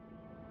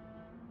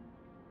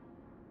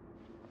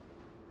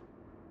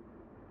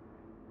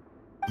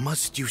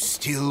 Must you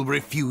still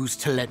refuse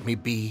to let me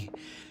be?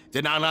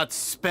 Did I not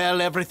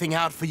spell everything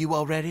out for you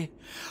already?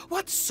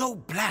 What's so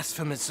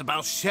blasphemous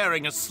about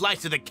sharing a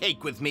slice of the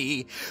cake with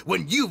me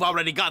when you've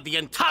already got the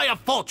entire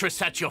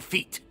fortress at your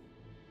feet?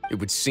 It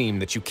would seem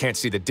that you can't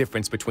see the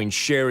difference between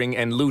sharing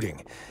and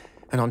looting.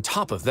 And on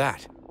top of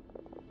that,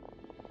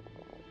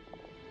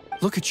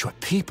 Look at your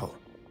people.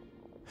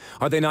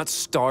 Are they not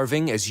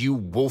starving as you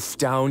wolf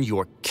down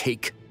your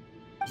cake?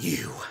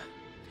 You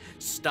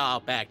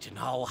stop acting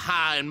all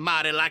high and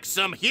mighty like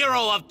some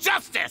hero of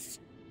justice!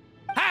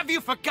 Have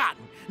you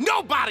forgotten?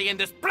 Nobody in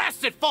this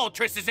blasted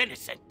fortress is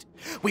innocent.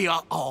 We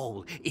are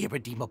all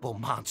irredeemable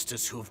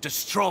monsters who have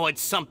destroyed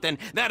something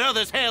that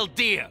others held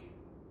dear.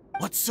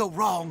 What's so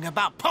wrong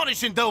about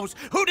punishing those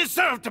who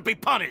deserve to be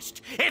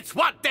punished? It's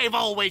what they've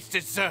always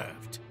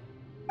deserved.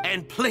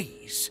 And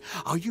please,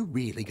 are you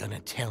really gonna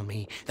tell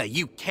me that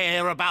you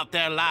care about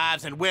their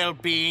lives and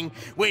well-being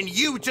when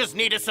you just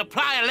need a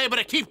supply of labor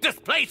to keep this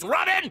place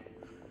running?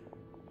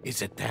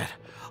 Is it that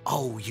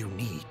all you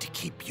need to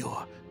keep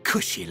your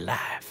cushy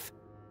life?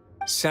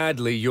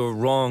 Sadly, you're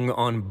wrong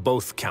on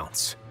both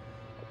counts.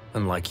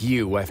 Unlike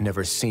you, I've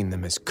never seen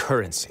them as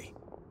currency.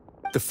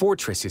 The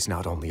fortress is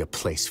not only a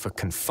place for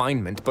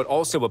confinement, but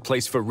also a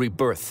place for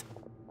rebirth.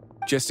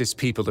 Just as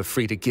people are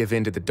free to give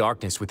in to the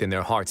darkness within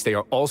their hearts, they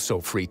are also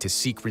free to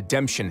seek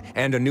redemption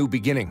and a new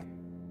beginning.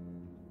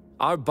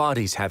 Our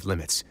bodies have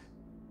limits,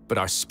 but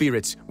our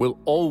spirits will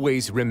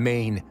always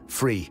remain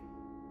free.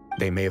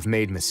 They may have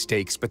made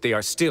mistakes, but they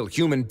are still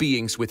human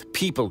beings with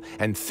people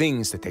and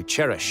things that they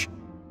cherish.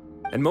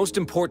 And most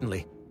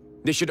importantly,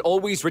 they should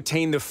always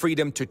retain the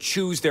freedom to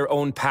choose their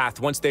own path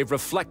once they've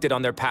reflected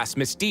on their past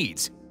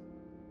misdeeds.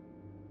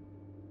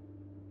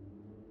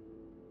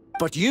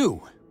 But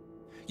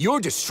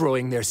you're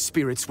destroying their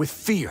spirits with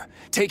fear,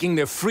 taking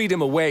their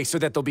freedom away so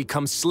that they'll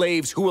become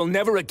slaves who will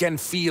never again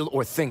feel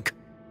or think.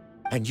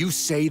 And you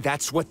say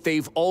that's what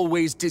they've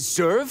always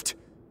deserved?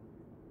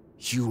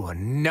 You are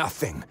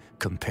nothing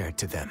compared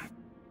to them.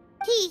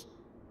 He's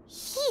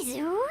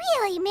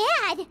really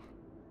mad.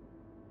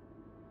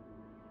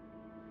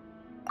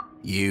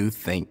 You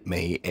think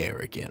me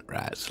arrogant,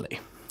 Wriothesley?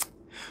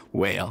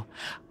 Well,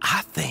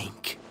 I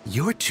think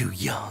you're too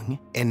young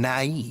and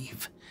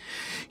naive.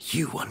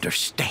 You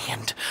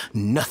understand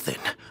nothing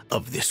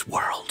of this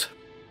world.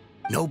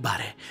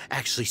 Nobody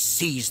actually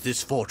sees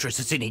this fortress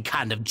as any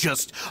kind of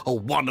just a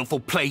wonderful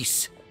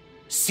place.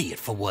 See it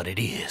for what it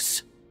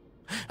is.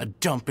 A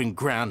dumping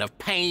ground of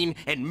pain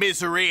and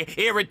misery,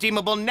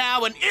 irredeemable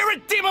now and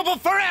irredeemable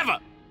forever.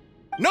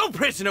 No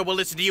prisoner will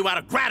listen to you out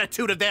of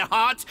gratitude of their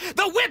hearts.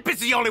 The whip is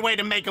the only way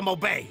to make them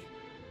obey.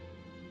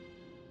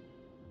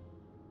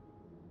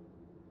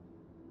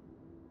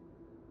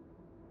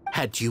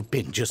 Had you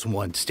been just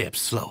one step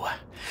slower,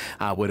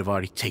 I would have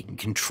already taken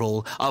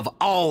control of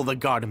all the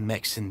garden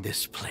mechs in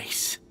this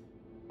place.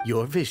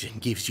 Your vision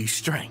gives you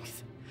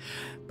strength.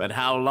 But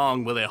how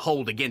long will it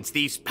hold against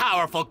these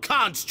powerful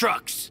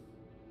constructs?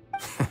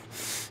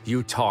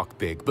 You talk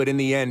big, but in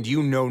the end,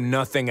 you know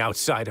nothing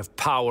outside of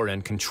power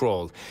and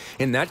control.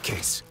 In that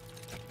case,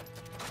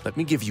 let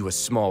me give you a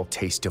small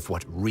taste of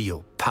what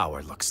real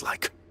power looks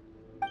like.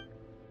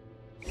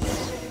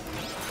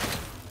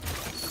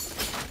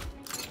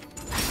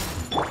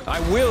 I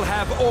will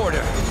have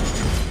order!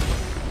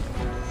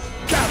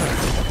 Gather!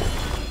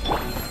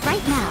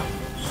 Right now.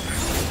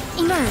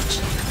 Emerge.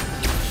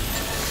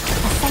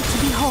 A sight to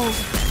behold.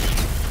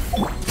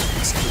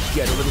 This could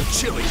get a little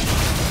chilly.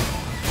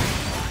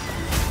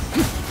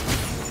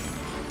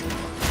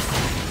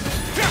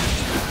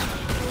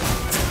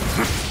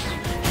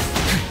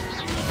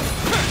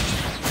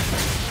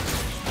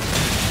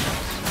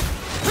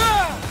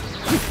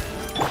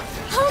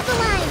 Hold the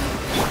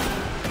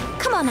line.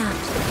 Come on out.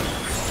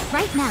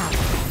 Right now.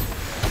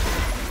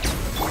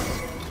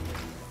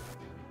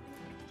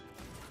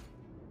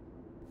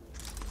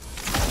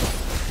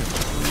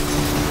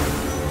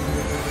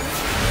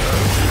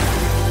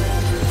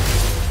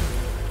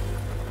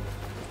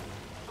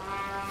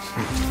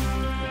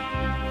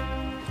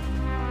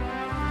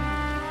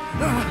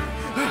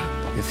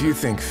 If you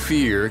think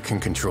fear can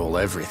control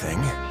everything,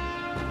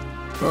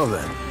 well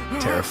then,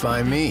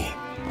 terrify me.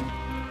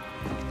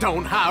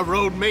 Don't high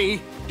road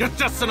me. You're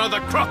just another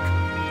crook.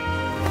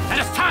 And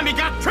it's time you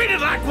got treated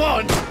like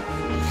one!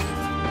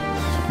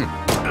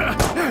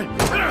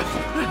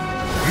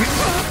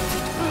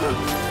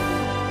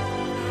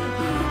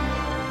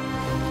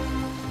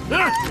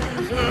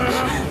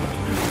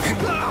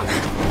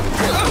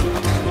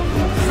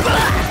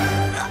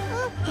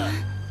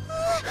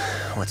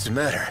 What's the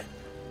matter?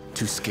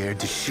 Too scared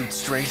to shoot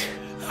straight?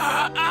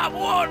 I'm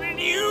warning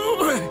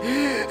you!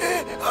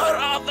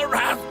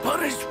 Unauthorized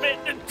punishment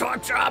and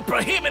torture are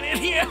prohibited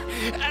here.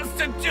 As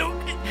the Duke,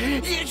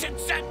 you should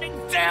set an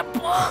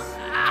example.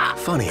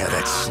 Funny how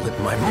that slipped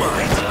my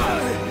mind.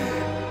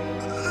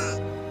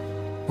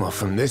 Well,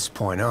 from this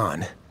point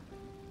on,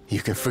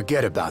 you can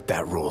forget about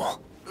that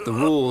rule. The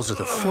rules of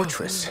the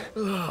fortress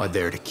are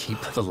there to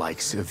keep the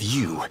likes of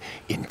you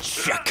in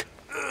check.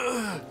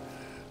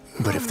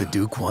 But if the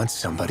Duke wants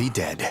somebody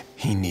dead,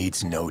 he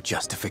needs no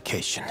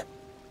justification.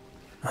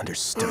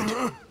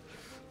 Understood.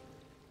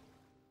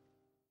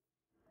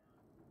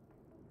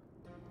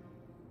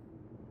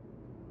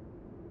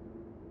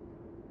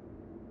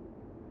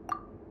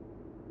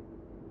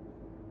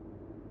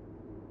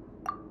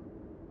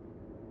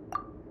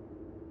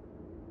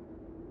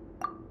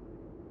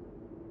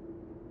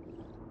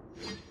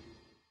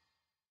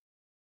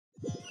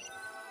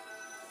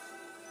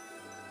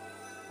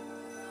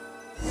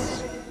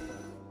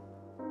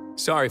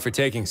 Sorry for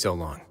taking so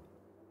long.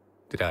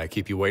 Did I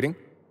keep you waiting?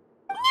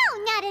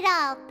 No, not at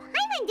all.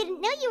 Paimon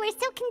didn't know you were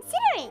so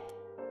considerate.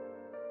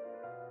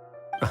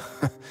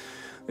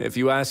 If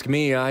you ask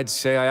me, I'd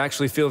say I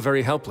actually feel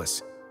very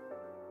helpless.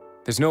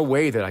 There's no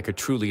way that I could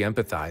truly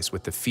empathize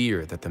with the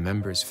fear that the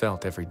members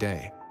felt every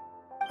day.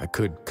 I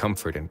could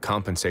comfort and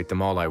compensate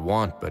them all I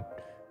want,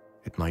 but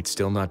it might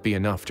still not be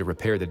enough to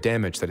repair the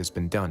damage that has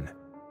been done.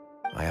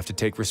 I have to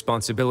take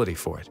responsibility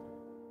for it,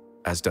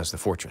 as does the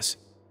fortress.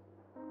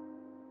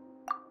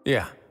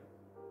 Yeah,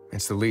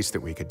 it's the least that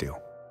we could do.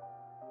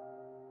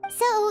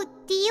 So,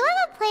 do you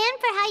have a plan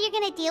for how you're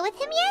gonna deal with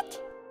him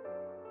yet?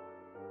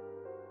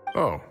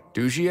 Oh,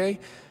 Dugier?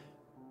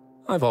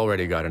 I've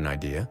already got an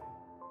idea.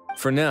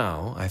 For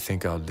now, I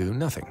think I'll do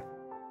nothing.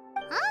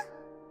 Huh?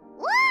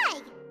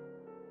 Why?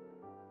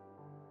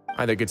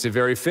 I think it's a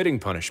very fitting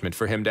punishment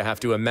for him to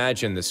have to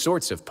imagine the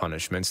sorts of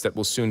punishments that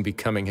will soon be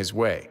coming his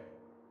way.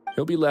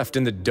 He'll be left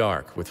in the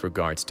dark with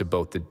regards to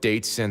both the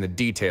dates and the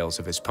details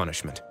of his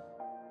punishment.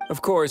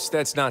 Of course,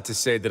 that's not to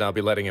say that I'll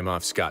be letting him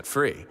off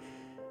scot-free.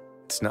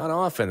 It's not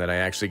often that I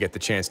actually get the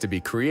chance to be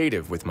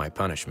creative with my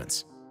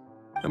punishments.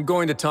 I'm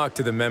going to talk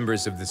to the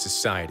members of the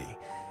society.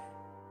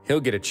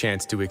 He'll get a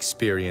chance to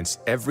experience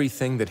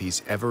everything that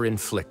he's ever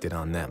inflicted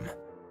on them.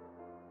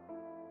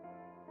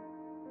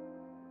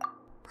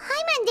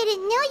 Paimon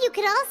didn't know you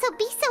could also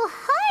be so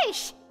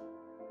harsh.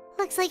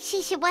 Looks like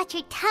she should watch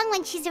her tongue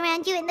when she's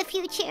around you in the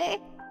future.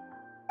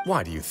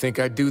 Why do you think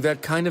I'd do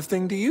that kind of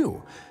thing to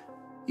you?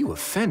 You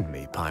offend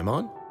me,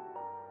 Paimon.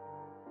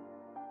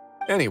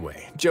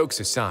 Anyway,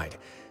 jokes aside,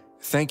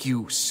 thank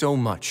you so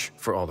much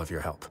for all of your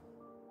help.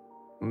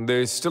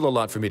 There's still a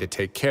lot for me to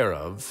take care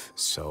of,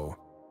 so...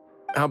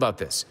 How about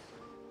this?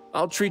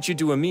 I'll treat you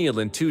to a meal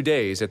in 2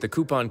 days at the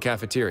Coupon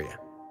Cafeteria.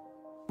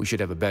 We should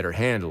have a better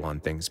handle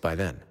on things by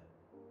then.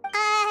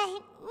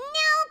 No,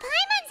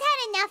 Paimon's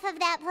had enough of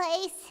that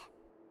place.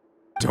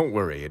 Don't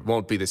worry, it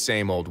won't be the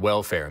same old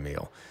welfare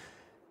meal.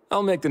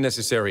 I'll make the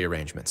necessary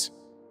arrangements.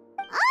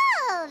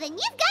 Oh, then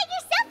you've got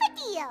yourself a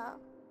deal.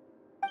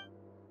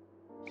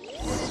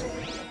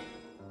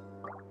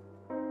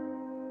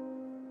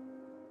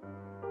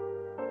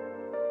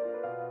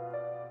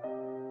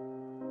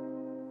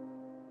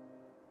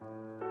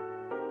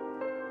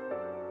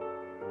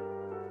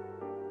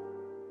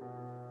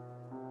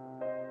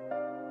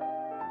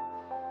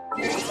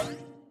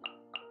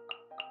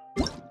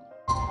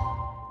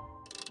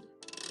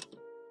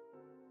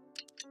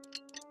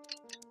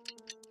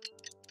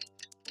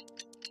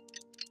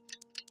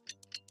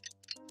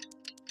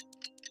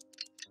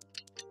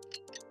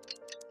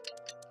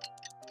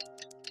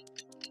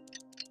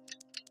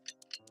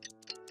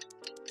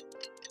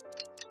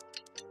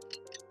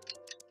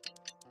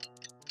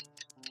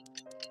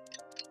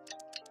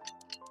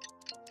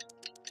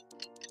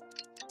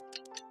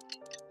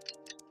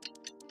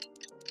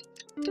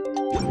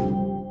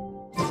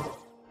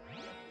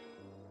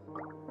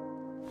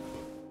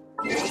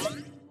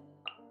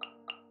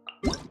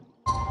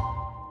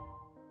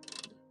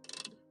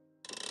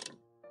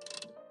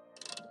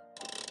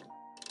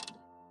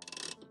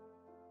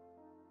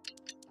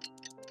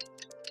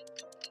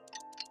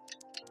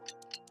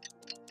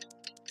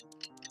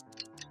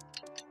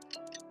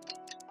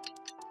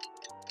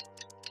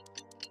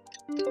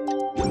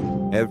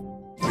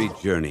 Every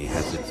journey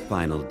has its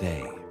final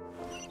day.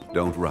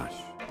 Don't rush.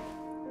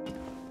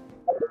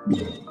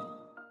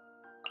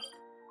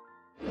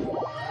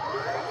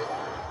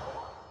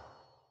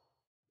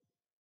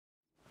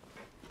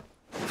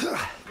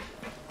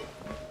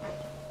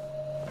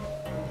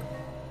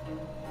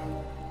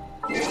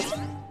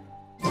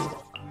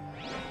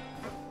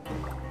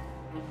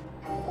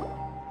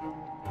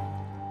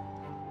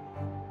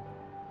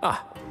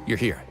 Ah, you're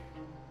here.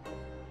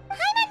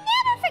 Paimon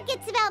never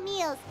forgets about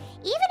meals.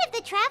 Even if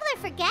the traveler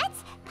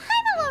forgets,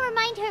 Paimon will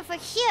remind her for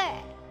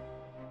sure.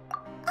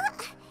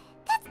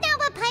 That's not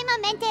what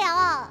Paimon meant at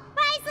all.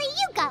 Wriothesley,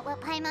 you got what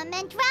Paimon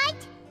meant,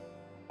 right?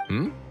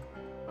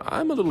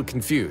 I'm a little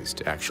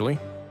confused, actually.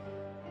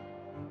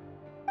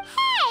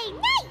 Hey,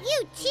 not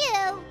you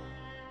too.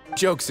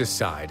 Jokes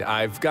aside,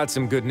 I've got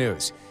some good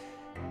news.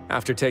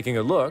 After taking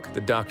a look,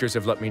 the doctors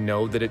have let me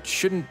know that it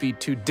shouldn't be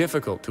too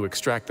difficult to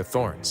extract the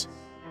thorns,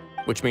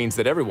 which means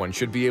that everyone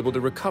should be able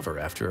to recover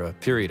after a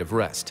period of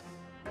rest.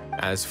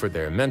 As for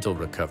their mental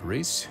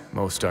recoveries,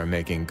 most are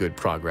making good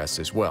progress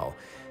as well.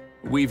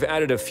 We've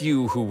added a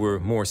few who were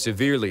more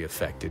severely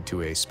affected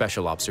to a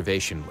special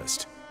observation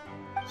list.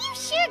 You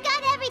sure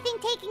got everything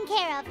taken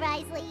care of,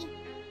 Wriothesley.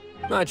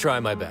 I try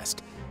my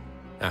best.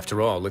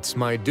 After all, it's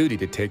my duty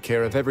to take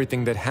care of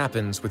everything that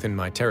happens within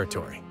my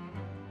territory.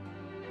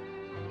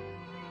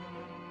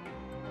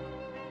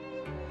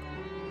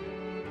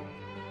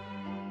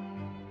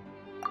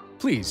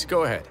 Please,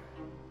 go ahead.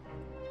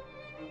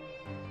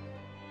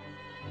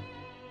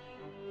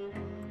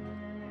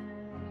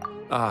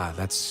 Ah,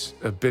 that's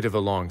a bit of a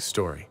long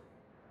story.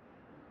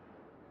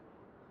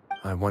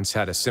 I once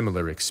had a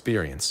similar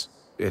experience.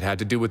 It had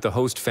to do with the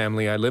host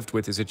family I lived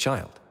with as a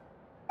child.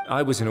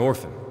 I was an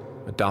orphan,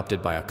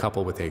 adopted by a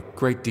couple with a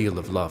great deal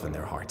of love in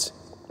their hearts.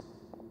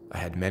 I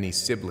had many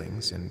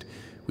siblings, and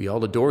we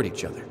all adored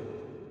each other.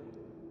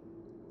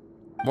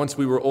 Once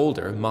we were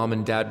older, Mom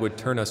and Dad would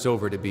turn us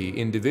over to be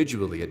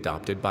individually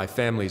adopted by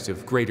families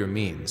of greater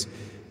means,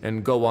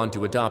 and go on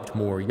to adopt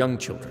more young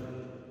children.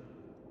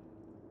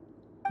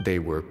 They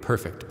were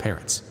perfect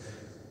parents.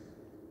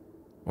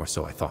 Or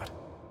so I thought.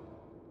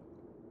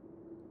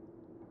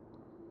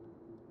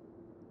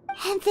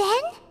 And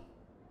then?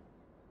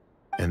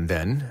 And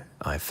then,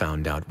 I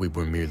found out we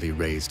were merely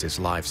raised as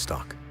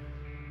livestock.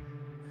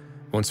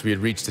 Once we had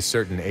reached a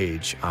certain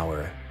age,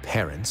 our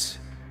parents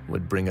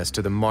would bring us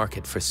to the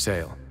market for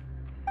sale.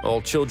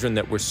 All children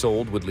that were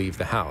sold would leave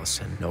the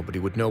house, and nobody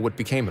would know what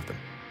became of them.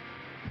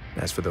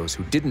 As for those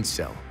who didn't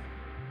sell,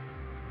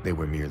 they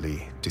were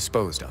merely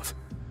disposed of.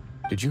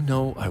 Did you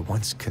know I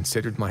once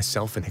considered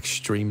myself an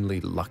extremely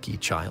lucky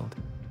child?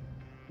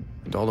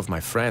 And all of my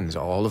friends,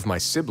 all of my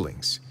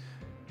siblings,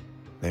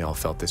 they all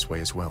felt this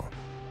way as well.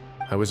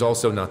 I was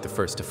also not the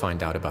first to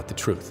find out about the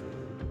truth.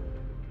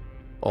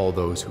 All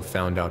those who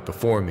found out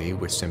before me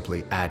were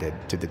simply added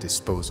to the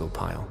disposal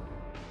pile.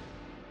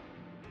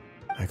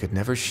 I could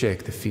never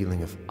shake the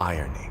feeling of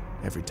irony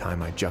every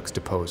time I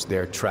juxtaposed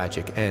their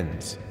tragic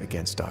ends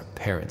against our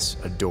parents'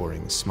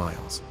 adoring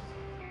smiles.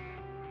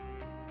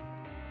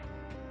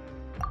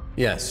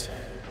 Yes,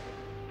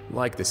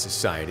 like the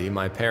society,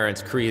 my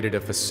parents created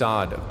a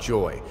facade of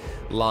joy,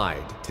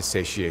 lied to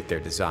satiate their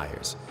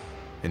desires,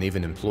 and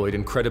even employed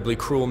incredibly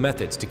cruel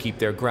methods to keep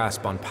their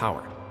grasp on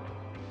power.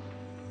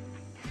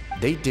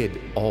 They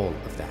did all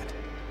of that,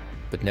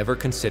 but never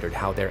considered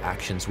how their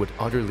actions would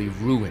utterly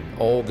ruin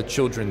all the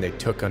children they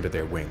took under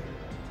their wing.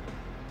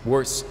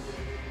 Worse,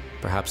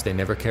 perhaps they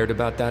never cared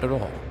about that at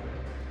all.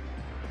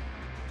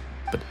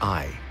 But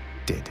I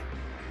did.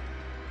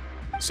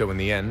 So in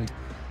the end,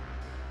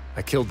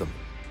 I killed them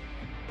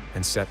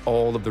and set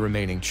all of the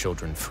remaining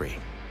children free.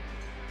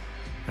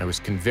 I was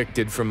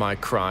convicted for my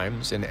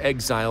crimes and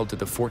exiled to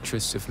the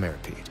fortress of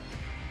Meripede.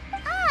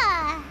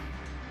 Ah!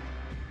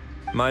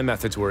 My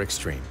methods were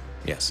extreme,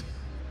 yes,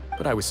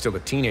 but I was still a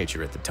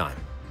teenager at the time.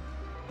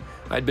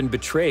 I'd been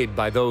betrayed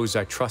by those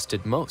I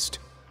trusted most,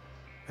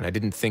 and I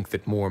didn't think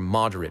that more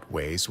moderate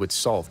ways would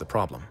solve the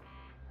problem.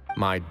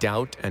 My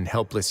doubt and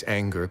helpless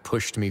anger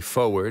pushed me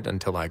forward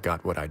until I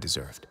got what I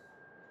deserved.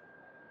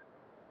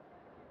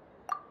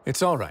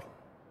 It's all right.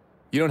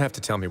 You don't have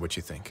to tell me what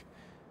you think.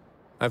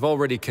 I've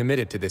already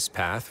committed to this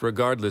path,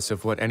 regardless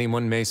of what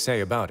anyone may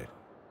say about it.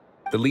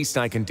 The least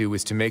I can do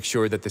is to make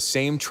sure that the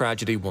same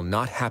tragedy will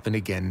not happen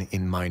again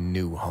in my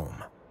new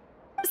home.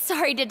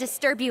 Sorry to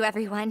disturb you,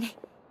 everyone.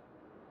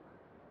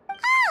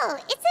 Oh,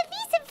 it's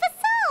Avis and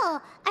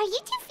Fasol! Are you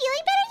two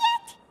feeling better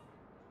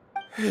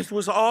yet? It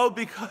was all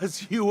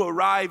because you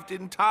arrived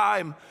in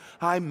time.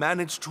 I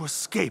managed to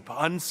escape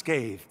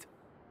unscathed.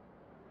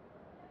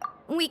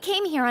 We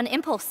came here on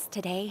impulse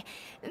today,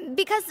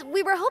 because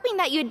we were hoping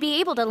that you'd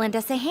be able to lend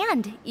us a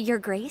hand, Your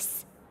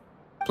Grace.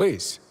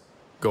 Please,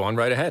 go on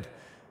right ahead.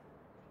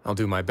 I'll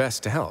do my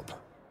best to help.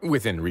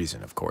 Within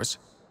reason, of course.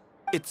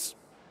 It's...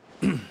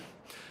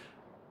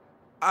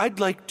 I'd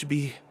like to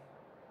be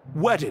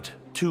wedded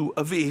to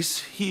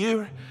Avis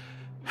here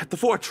at the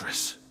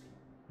fortress.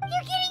 You're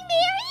getting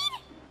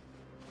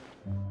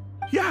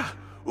married? Yeah,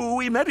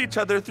 we met each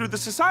other through the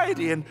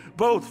society and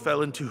both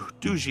fell into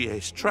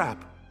Dugier's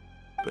trap.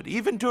 But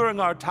even during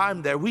our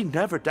time there, we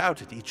never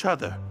doubted each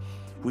other.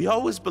 We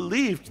always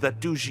believed that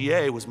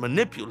Dugier was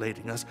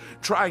manipulating us,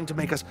 trying to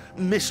make us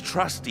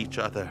mistrust each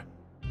other.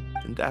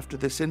 And after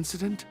this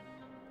incident,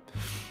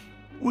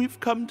 we've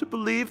come to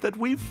believe that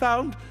we've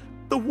found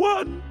the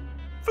one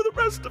for the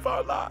rest of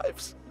our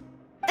lives.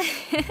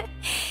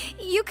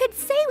 You could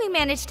say we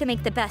managed to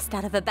make the best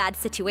out of a bad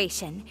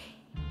situation.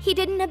 He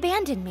didn't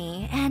abandon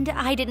me, and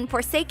I didn't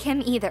forsake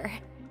him either.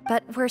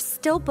 But we're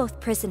still both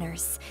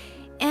prisoners.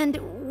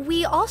 And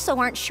we also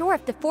aren't sure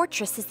if the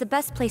fortress is the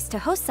best place to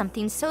host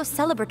something so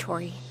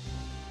celebratory.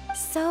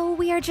 So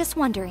we are just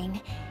wondering,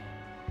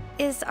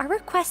 is our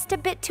request a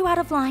bit too out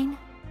of line?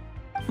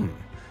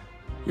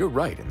 You're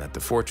right in that the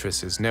fortress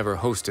has never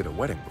hosted a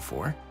wedding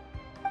before.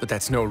 But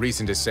that's no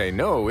reason to say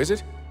no, is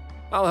it?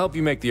 I'll help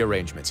you make the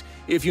arrangements.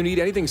 If you need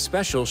anything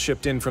special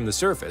shipped in from the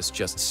surface,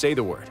 just say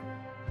the word.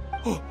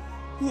 Oh,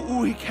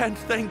 we can't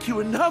thank you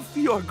enough,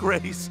 Your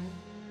Grace.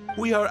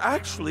 We are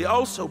actually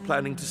also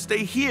planning to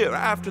stay here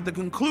after the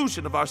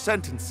conclusion of our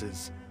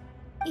sentences.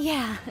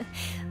 Yeah,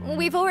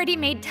 we've already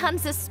made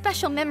tons of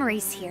special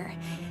memories here.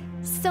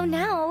 So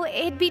now,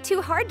 it'd be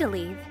too hard to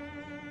leave.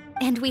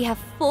 And we have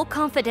full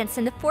confidence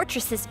in the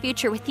fortress's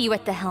future with you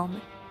at the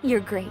helm,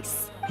 Your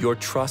Grace. Your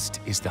trust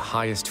is the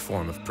highest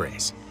form of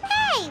praise.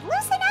 Hey,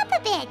 loosen up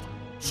a bit!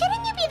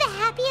 Shouldn't you be the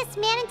happiest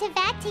man in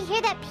Teyvat to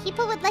hear that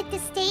people would like to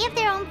stay of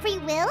their own free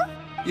will?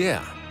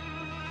 Yeah.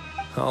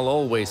 I'll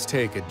always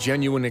take a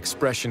genuine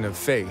expression of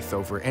faith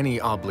over any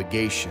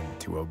obligation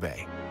to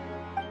obey.